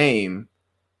Durant's name,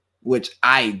 which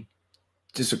I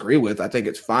disagree with, I think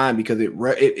it's fine because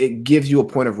it gives you a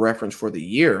point of reference for the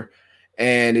year,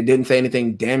 and it didn't say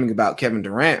anything damning about Kevin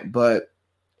Durant, but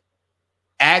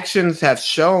actions have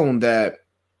shown that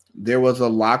there was a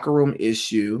locker room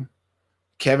issue.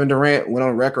 Kevin Durant went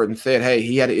on record and said, hey,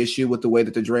 he had an issue with the way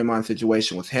that the Draymond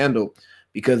situation was handled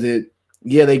because they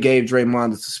gave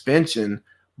Draymond the suspension,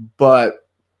 but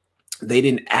they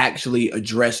didn't actually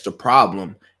address the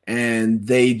problem, and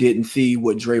they didn't see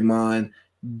what Draymond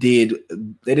did.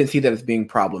 They didn't see that as being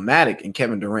problematic, and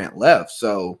Kevin Durant left.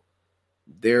 So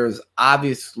there's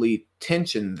obviously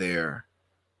tension there.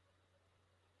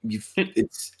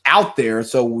 It's out there,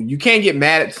 so you can't get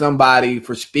mad at somebody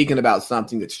for speaking about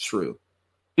something that's true.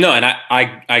 No, and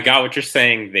I got what you're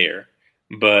saying there,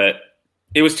 but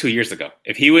it was 2 years ago.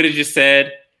 If he would have just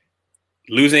said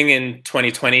losing in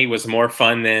 2020 was more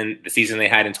fun than the season they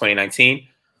had in 2019,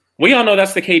 we all know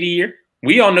that's the KD year.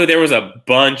 We all know there was a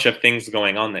bunch of things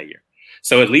going on that year.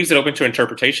 So it leaves it open to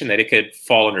interpretation that it could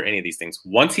fall under any of these things.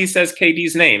 Once he says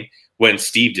KD's name, when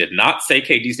Steve did not say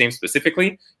KD's name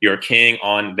specifically, you're keying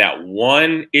on that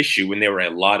one issue when there were a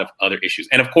lot of other issues.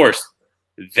 And of course,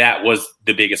 that was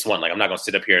the biggest one. Like, I'm not going to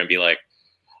sit up here and be like,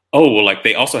 oh, well, like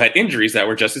they also had injuries that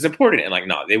were just as important. And like,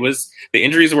 no, the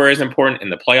injuries were as important in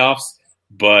the playoffs.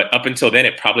 But up until then,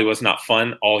 it probably was not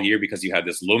fun all year because you had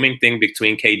this looming thing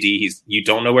between KD. You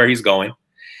don't know where he's going.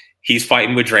 He's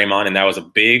fighting with Draymond, and that was a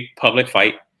big public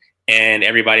fight. And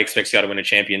everybody expects y'all to win a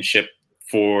championship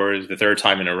for the third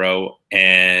time in a row,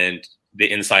 and the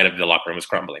inside of the locker room was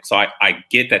crumbling. So I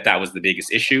get that was the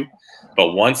biggest issue.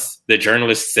 But once the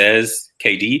journalist says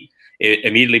KD, it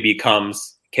immediately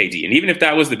becomes KD. And even if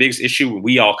that was the biggest issue,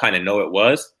 we all kind of know it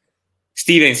was,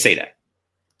 Steve ain't say that.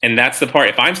 And that's the part,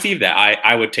 if I'm Steve, that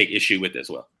I would take issue with as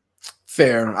well.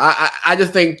 Fair. I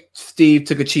just think Steve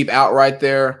took a cheap out right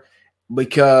there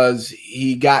because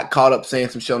he got caught up saying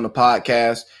some shit on the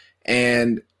podcast,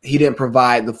 and he didn't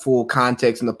provide the full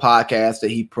context in the podcast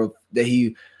that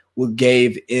he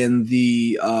gave in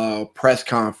the press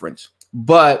conference.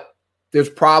 But there's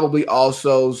probably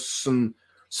also some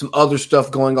other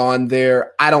stuff going on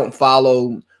there. I don't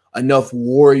follow enough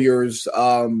Warriors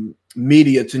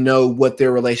media to know what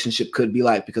their relationship could be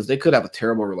like, because they could have a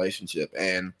terrible relationship.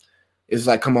 And it's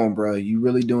like, come on, bro, you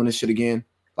really doing this shit again?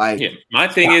 Like, yeah, my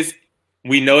thing is,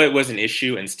 we know it was an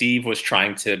issue, and Steve was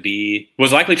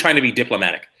likely trying to be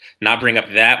diplomatic, not bring up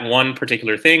that one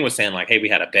particular thing, was saying like, hey, we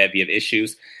had a bevy of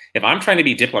issues. If I'm trying to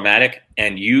be diplomatic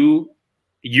and you're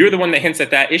the one that hints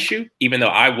at that issue, even though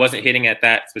I wasn't hitting at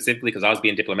that specifically because I was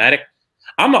being diplomatic,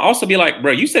 I'm gonna also be like,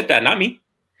 bro, you said that, not me.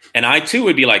 And I too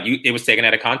would be like, it was taken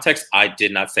out of context. I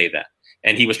did not say that.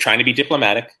 And he was trying to be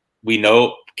diplomatic. We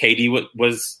know KD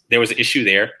there was an issue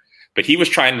there, but he was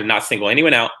trying to not single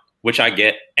anyone out, which I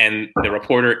get. And the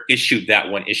reporter singled that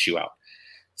one issue out.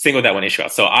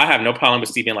 So I have no problem with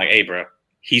Steve being like, hey, bro,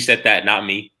 he said that, not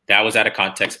me. That was out of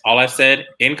context. All I said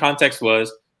in context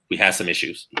was we had some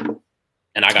issues,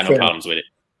 and I got no problems with it.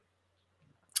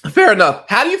 Fair enough.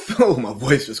 How do you feel? My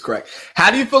voice was cracked.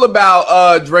 How do you feel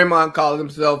about Draymond calling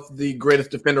himself the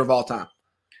greatest defender of all time?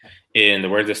 In the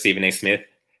words of Stephen A. Smith,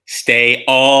 stay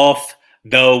off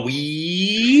the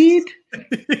weed.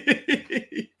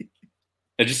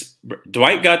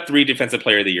 Dwight got 3 Defensive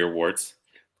Player of the Year awards.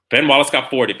 Ben Wallace got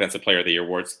 4 Defensive Player of the Year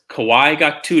awards. Kawhi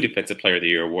got 2 Defensive Player of the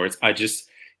Year awards.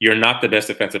 You're not the best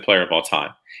defensive player of all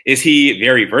time. Is he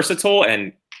very versatile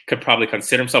and could probably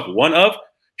consider himself one of?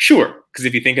 Sure, because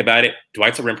if you think about it,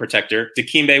 Dwight's a rim protector.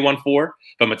 Dikembe won 4,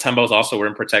 but Mutombo's also a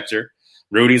rim protector.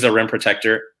 Rudy's a rim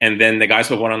protector. And then the guys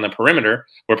who won on the perimeter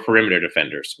were perimeter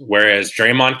defenders. Whereas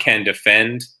Draymond can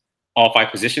defend all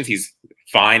 5 positions. He's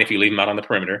fine if you leave him out on the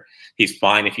perimeter. He's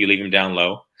fine if you leave him down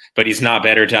low. But he's not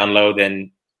better down low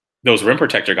than those rim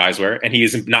protector guys were. And he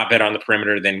is not better on the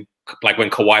perimeter than like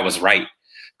when Kawhi was right.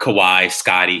 Kawhi,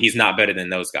 Scotty, he's not better than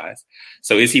those guys.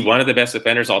 So is he one of the best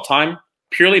defenders all time?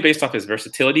 Purely based off his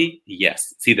versatility,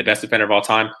 yes. Is he the best defender of all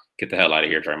time? Get the hell out of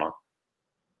here, Draymond.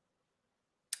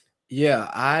 Yeah,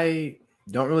 I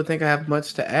don't really think I have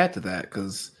much to add to that,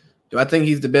 because do I think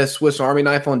he's the best Swiss Army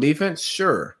knife on defense?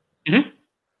 Sure. Mm-hmm.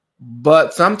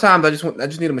 But sometimes I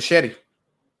just need a machete.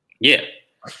 Yeah.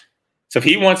 So if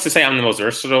he wants to say I'm the most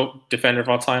versatile defender of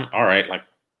all time, all right, like,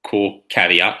 cool,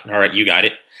 caveat. All right, you got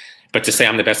it. But to say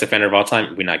I'm the best defender of all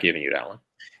time, we're not giving you that one.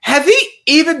 Has he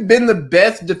even been the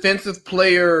best defensive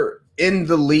player in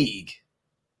the league?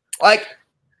 Like,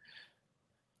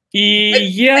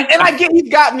 yeah. And I get he's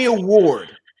gotten the award,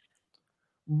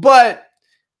 but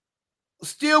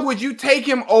still, would you take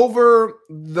him over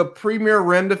the premier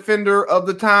rim defender of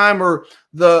the time or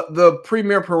the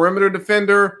premier perimeter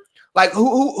defender? Like,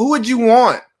 who would you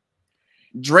want?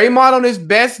 Draymond on his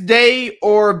best day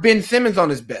or Ben Simmons on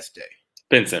his best day?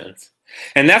 Ben Simmons.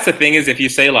 And that's the thing, is if you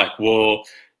say like, well,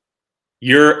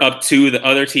 you're up to the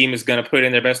other team is going to put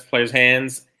in their best player's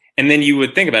hands. And then you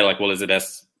would think about it like, well, is the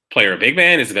best player a big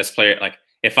man? Is the best player like,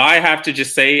 if I have to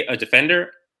just say a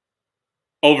defender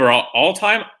overall all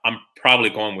time, I'm probably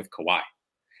going with Kawhi.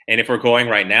 And if we're going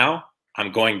right now,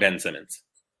 I'm going Ben Simmons.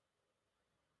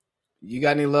 You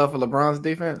got any love for LeBron's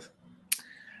defense?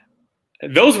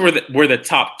 Those were the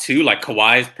top 2. Like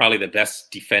Kawhi is probably the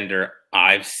best defender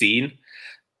I've seen.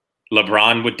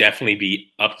 LeBron would definitely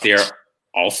be up there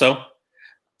also.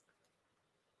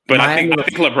 But I think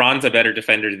LeBron's a better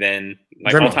defender than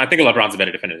all time. I think LeBron's a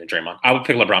better defender than Draymond. I would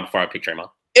pick LeBron before I pick Draymond.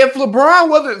 If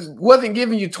LeBron wasn't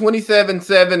giving you 27,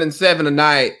 7, and 7 a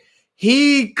night,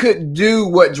 he could do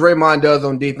what Draymond does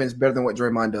on defense better than what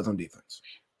Draymond does on defense.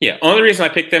 Yeah, only reason I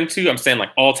picked them 2, I'm saying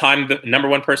like all time, the number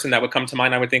 1 person that would come to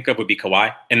mind I would think of would be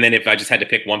Kawhi. And then if I just had to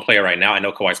pick one player right now, I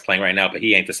know Kawhi's playing right now, but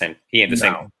he ain't the same. He ain't the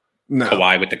same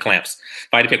Kawhi with the clamps.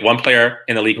 If I had to pick one player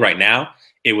in the league right now,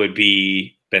 it would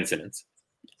be Ben Simmons.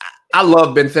 I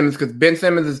love Ben Simmons because Ben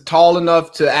Simmons is tall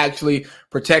enough to actually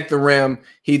protect the rim.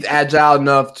 He's agile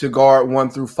enough to guard 1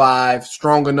 through 5,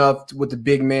 strong enough with the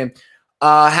big men.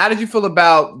 How did you feel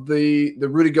about the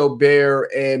Rudy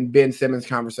Gobert and Ben Simmons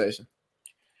conversation?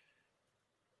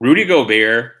 Rudy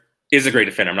Gobert is a great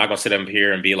defender. I'm not going to sit up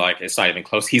here and be like, it's not even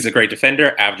close. He's a great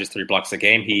defender, averages 3 blocks a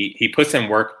game. He puts in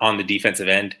work on the defensive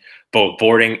end, both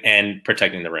boarding and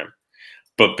protecting the rim.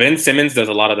 But Ben Simmons does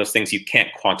a lot of those things you can't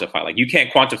quantify. Like, you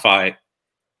can't quantify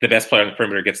the best player on the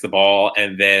perimeter gets the ball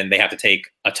and then they have to take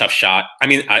a tough shot. I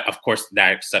mean, of course,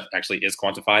 that stuff actually is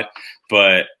quantified,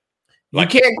 but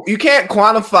like, you can't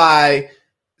quantify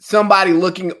somebody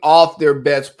looking off their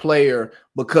best player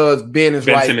because Ben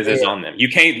Simmons is on them. You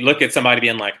can't look at somebody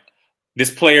being like,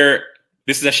 this player,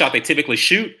 this is a shot they typically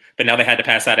shoot, but now they had to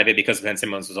pass out of it because Ben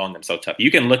Simmons was on them so tough.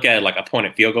 You can look at like a point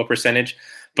of field goal percentage,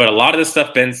 but a lot of the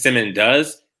stuff Ben Simmons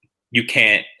does, you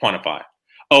can't quantify.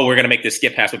 oh, we're going to make this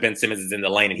skip pass, but Ben Simmons is in the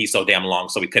lane and he's so damn long,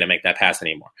 so we couldn't make that pass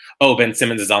anymore. Oh, Ben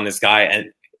Simmons is on this guy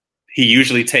and he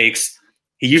usually takes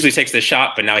the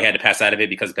shot, but now he had to pass out of it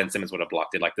because Ben Simmons would have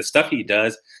blocked it. Like the stuff he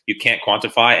does, you can't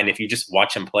quantify. And if you just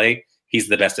watch him play, he's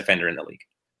the best defender in the league.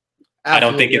 Absolutely, I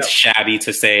don't think it's shabby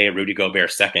to say Rudy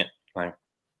Gobert second. Like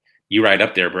you right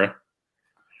up there, bro.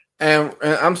 And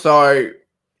I'm sorry,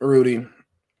 Rudy.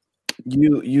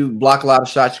 You block a lot of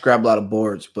shots, you grab a lot of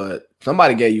boards, but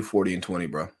somebody gave you 40 and 20,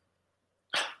 bro.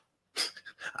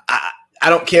 I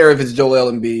don't care if it's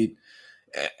Joel Embiid.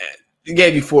 He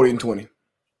gave you 40 and 20.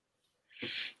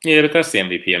 Yeah, but that's the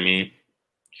MVP. I mean,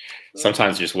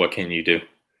 sometimes just what can you do?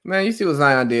 Man, you see what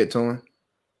Zion did to him.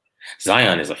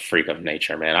 Zion is a freak of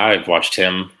nature, man. I've watched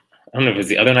him. I don't know if it was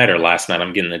the other night or last night.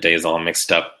 I'm getting the days all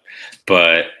mixed up.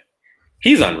 But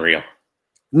he's unreal.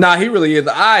 Nah, he really is.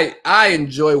 I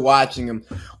enjoy watching him.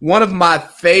 One of my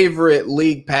favorite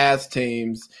league pass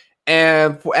teams.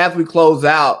 And as we close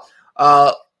out,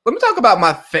 let me talk about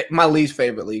my least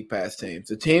favorite league pass teams.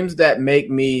 The teams that make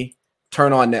me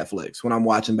turn on Netflix when I'm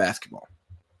watching basketball.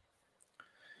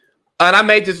 And I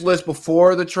made this list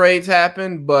before the trades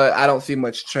happened, but I don't see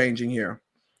much changing here.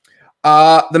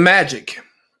 The Magic.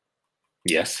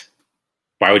 Yes.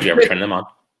 Why would you ever turn them on?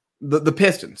 The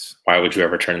Pistons. Why would you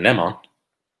ever turn them on?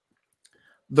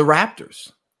 The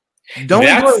Raptors. Don't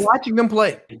enjoy watching them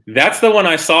play. That's the one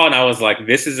I saw, and I was like,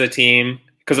 this is a team.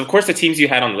 Because, of course, the teams you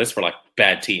had on the list were, like,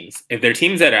 bad teams. If they're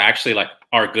teams that are actually, like,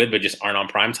 are good but just aren't on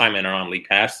primetime and are on League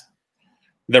Pass,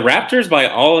 the Raptors, by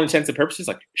all intents and purposes,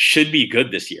 like, should be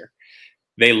good this year.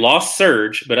 They lost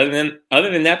Serge, but other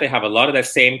than that, they have a lot of that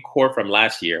same core from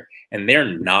last year, and they're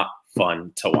not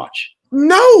fun to watch.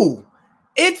 No,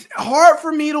 it's hard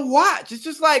for me to watch. It's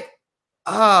just like,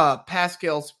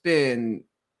 Pascal Spin,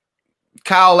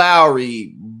 Kyle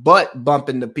Lowry, butt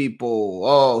bumping the people.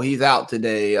 Oh, he's out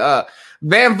today.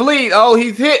 Van Vliet, oh,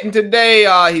 he's hitting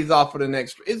today. He's off for the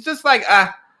next. It's just like,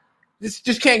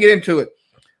 just can't get into it.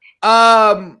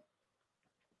 The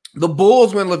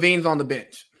Bulls when Levine's on the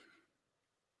bench.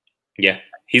 Yeah,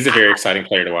 he's a very exciting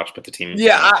player to watch, but the team.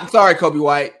 Yeah, I'm sorry, Kobe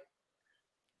White.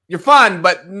 You're fun,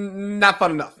 but not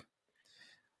fun enough.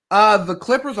 The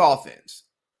Clippers offense.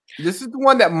 This is the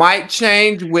one that might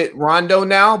change with Rondo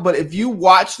now, but if you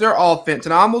watch their offense,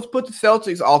 and I almost put the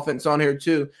Celtics offense on here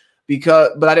too,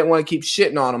 but I didn't want to keep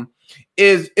shitting on them,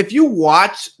 is if you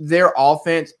watch their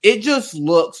offense, it just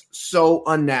looks so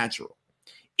unnatural.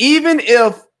 Even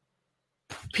if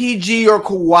PG or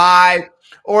Kawhi,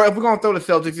 or if we're going to throw the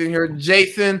Celtics in here,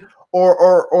 Jason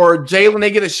or Jalen, they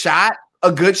get a shot,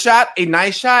 a good shot, a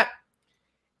nice shot,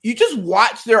 you just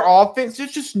watch their offense.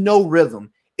 There's just no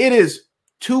rhythm. It is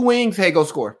two wings, hey, go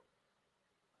score.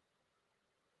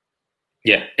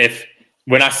 Yeah,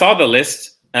 when I saw the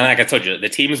list, and like I told you, the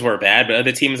teams were bad, but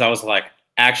other teams I was like,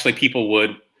 actually people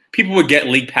would get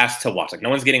League Pass to watch. Like no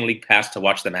one's getting League Pass to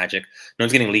watch the Magic. No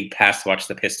one's getting League Pass to watch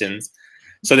the Pistons.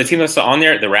 So the team that's on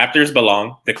there, the Raptors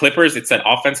belong. The Clippers, it said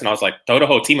offense, and I was like, throw the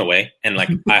whole team away. And like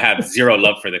I have zero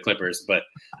love for the Clippers, but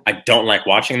I don't like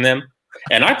watching them.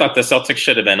 And I thought the Celtics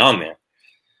should have been on there.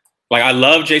 Like I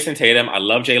love Jason Tatum, I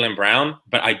love Jaylen Brown,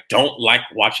 but I don't like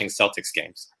watching Celtics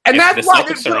games. And that's why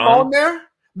they put on there,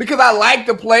 because I like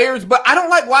the players, but I don't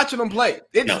like watching them play.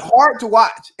 It's hard to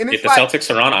watch. And it's if the Celtics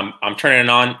are on, I'm turning it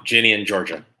on. Ginny and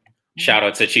Georgia. Shout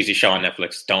out to Cheesy Show on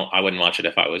Netflix. I wouldn't watch it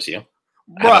if I was you.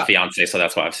 I have a fiance, so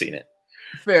that's why I've seen it.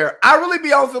 Fair. I really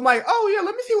be on some like, oh yeah,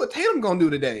 let me see what Tatum gonna do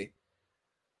today.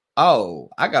 Oh,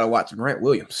 I gotta watch Grant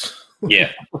Williams.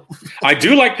 Yeah. I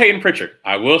do like Peyton Pritchard.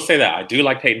 I will say that. I do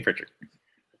like Peyton Pritchard.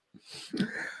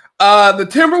 The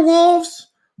Timberwolves,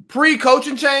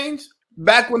 pre-coaching change,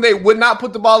 back when they would not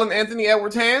put the ball in Anthony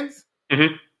Edwards' hands,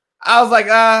 I was like,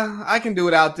 I can do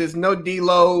without this. No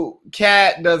D-Lo.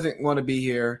 Cat doesn't want to be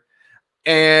here.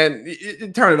 And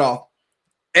turn it off.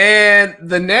 And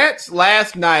the Nets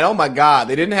last night, oh my God,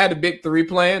 they didn't have the big three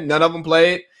playing. None of them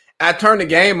played. I turn the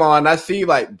game on. I see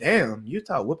like, damn,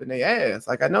 Utah whooping their ass.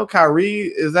 Like I know Kyrie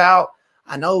is out.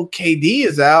 I know KD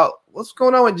is out. What's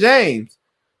going on with James?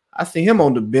 I see him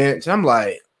on the bench. I'm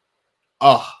like,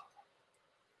 oh.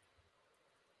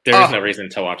 There is no reason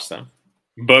to watch them.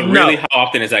 But really, how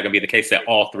often is that going to be the case that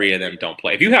all three of them don't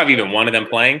play? If you have even one of them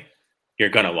playing, you're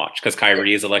going to watch because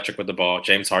Kyrie is electric with the ball.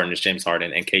 James Harden is James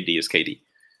Harden, and KD is KD.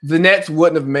 The Nets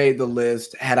wouldn't have made the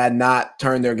list had I not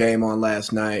turned their game on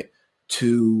last night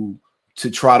to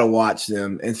try to watch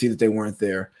them and see that they weren't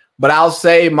there. But I'll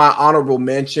say my honorable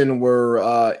mention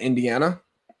were Indiana.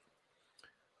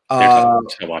 To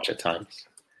watch at times.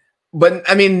 But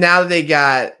I mean, now that they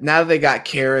got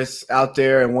Karis out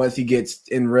there, and once he gets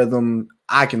in rhythm,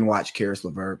 I can watch Karis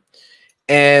LeVert.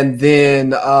 And then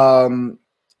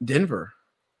Denver.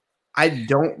 I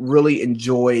don't really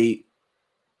enjoy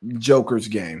Joker's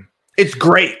game. It's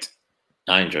great.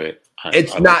 I enjoy it.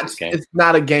 It's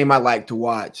not a game I like to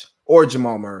watch. Or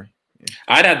Jamal Murray. Yeah.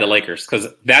 I'd have the Lakers because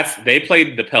they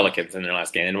played the Pelicans in their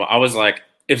last game. And I was like,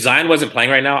 if Zion wasn't playing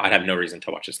right now, I'd have no reason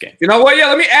to watch this game. You know what? Yeah,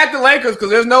 let me add the Lakers because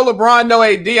there's no LeBron, no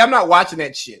AD. I'm not watching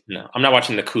that shit. No, I'm not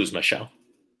watching the Kuzma show.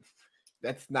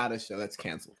 That's not a show. That's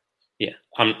canceled. Yeah.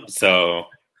 The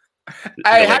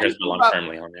Hey, Lakers belong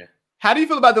firmly on there. How do you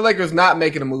feel about the Lakers not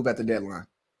making a move at the deadline?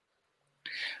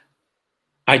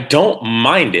 I don't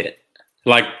mind it.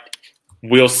 Like,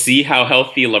 we'll see how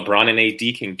healthy LeBron and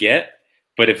AD can get.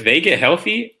 But if they get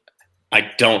healthy,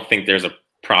 I don't think there's a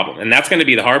problem. And that's going to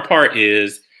be the hard part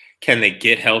is, can they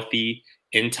get healthy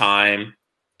in time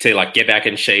to like get back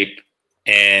in shape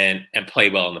and play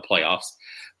well in the playoffs?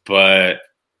 But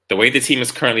the way the team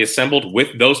is currently assembled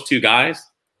with those two guys,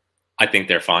 I think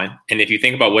they're fine. And if you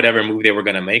think about whatever move they were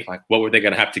going to make, like what were they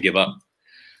going to have to give up?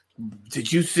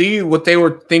 Did you see what they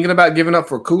were thinking about giving up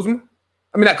for Kuzma?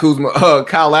 I mean, not Kuzma,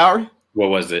 Kyle Lowry. What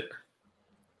was it?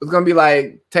 It's going to be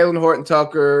like Taylor Horton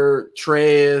Tucker,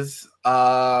 Trez,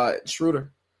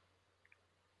 Schroeder.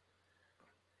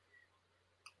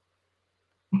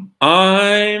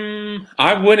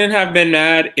 I wouldn't have been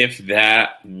mad if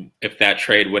that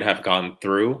trade would have gone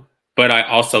through, but I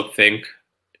also think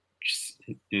just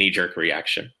knee-jerk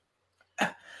reaction.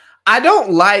 I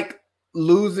don't like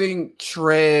losing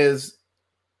Trez.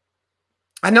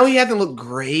 I know he hasn't looked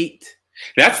great.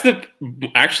 That's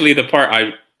actually the part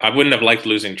I wouldn't have liked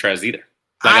losing Trez either.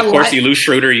 Like, of course, you lose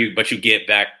Schroeder, but you get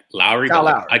back Lowry. But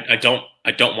Lowry. I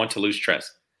don't want to lose Trez.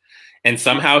 And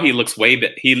somehow he looks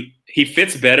he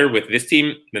fits better with this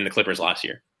team than the Clippers last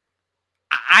year.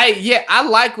 I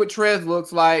like what Trez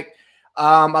looks like.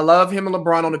 I love him and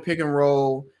LeBron on the pick and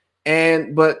roll.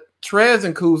 But Trez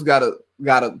and Kuz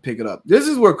gotta pick it up. This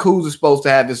is where Kuz is supposed to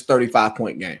have his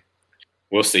 35-point game.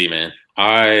 We'll see, man.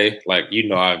 I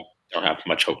don't have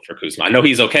much hope for Kuzma. I know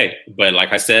he's okay, but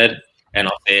like I said, and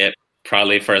I'll say it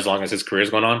probably for as long as his career is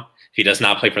going on, if he does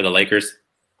not play for the Lakers,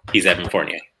 he's Evan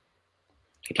Fournier.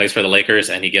 He plays for the Lakers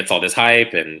and he gets all this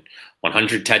hype and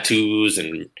 100 tattoos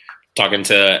and talking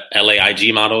to LA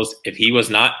IG models. If he was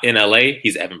not in LA,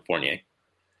 he's Evan Fournier.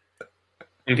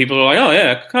 And people are like, oh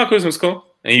yeah, Kyle Kuzma's cool.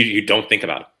 And you don't think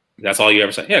about it. That's all you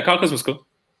ever say. Yeah, Kyle Kuzma's cool.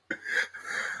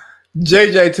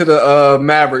 JJ to the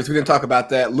Mavericks. We didn't talk about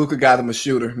that. Luka got him a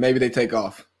shooter. Maybe they take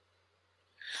off.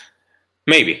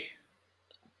 Maybe.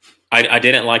 I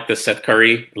didn't like the Seth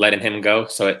Curry letting him go,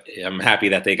 so I'm happy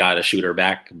that they got a shooter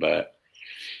back, but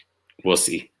we'll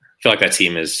see. I feel like that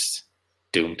team is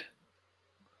doomed.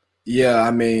 Yeah,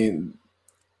 I mean,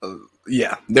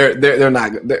 they're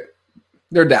not good.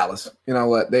 They're Dallas. You know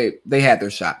what? They had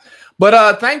their shot.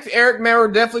 But thanks, Eric, man. We're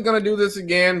definitely going to do this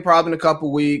again probably in a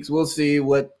couple weeks. We'll see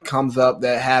what comes up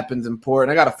that happens important.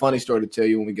 I got a funny story to tell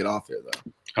you when we get off here,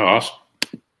 though. Oh, awesome.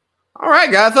 All right,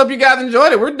 guys. Hope you guys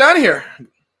enjoyed it. We're done here.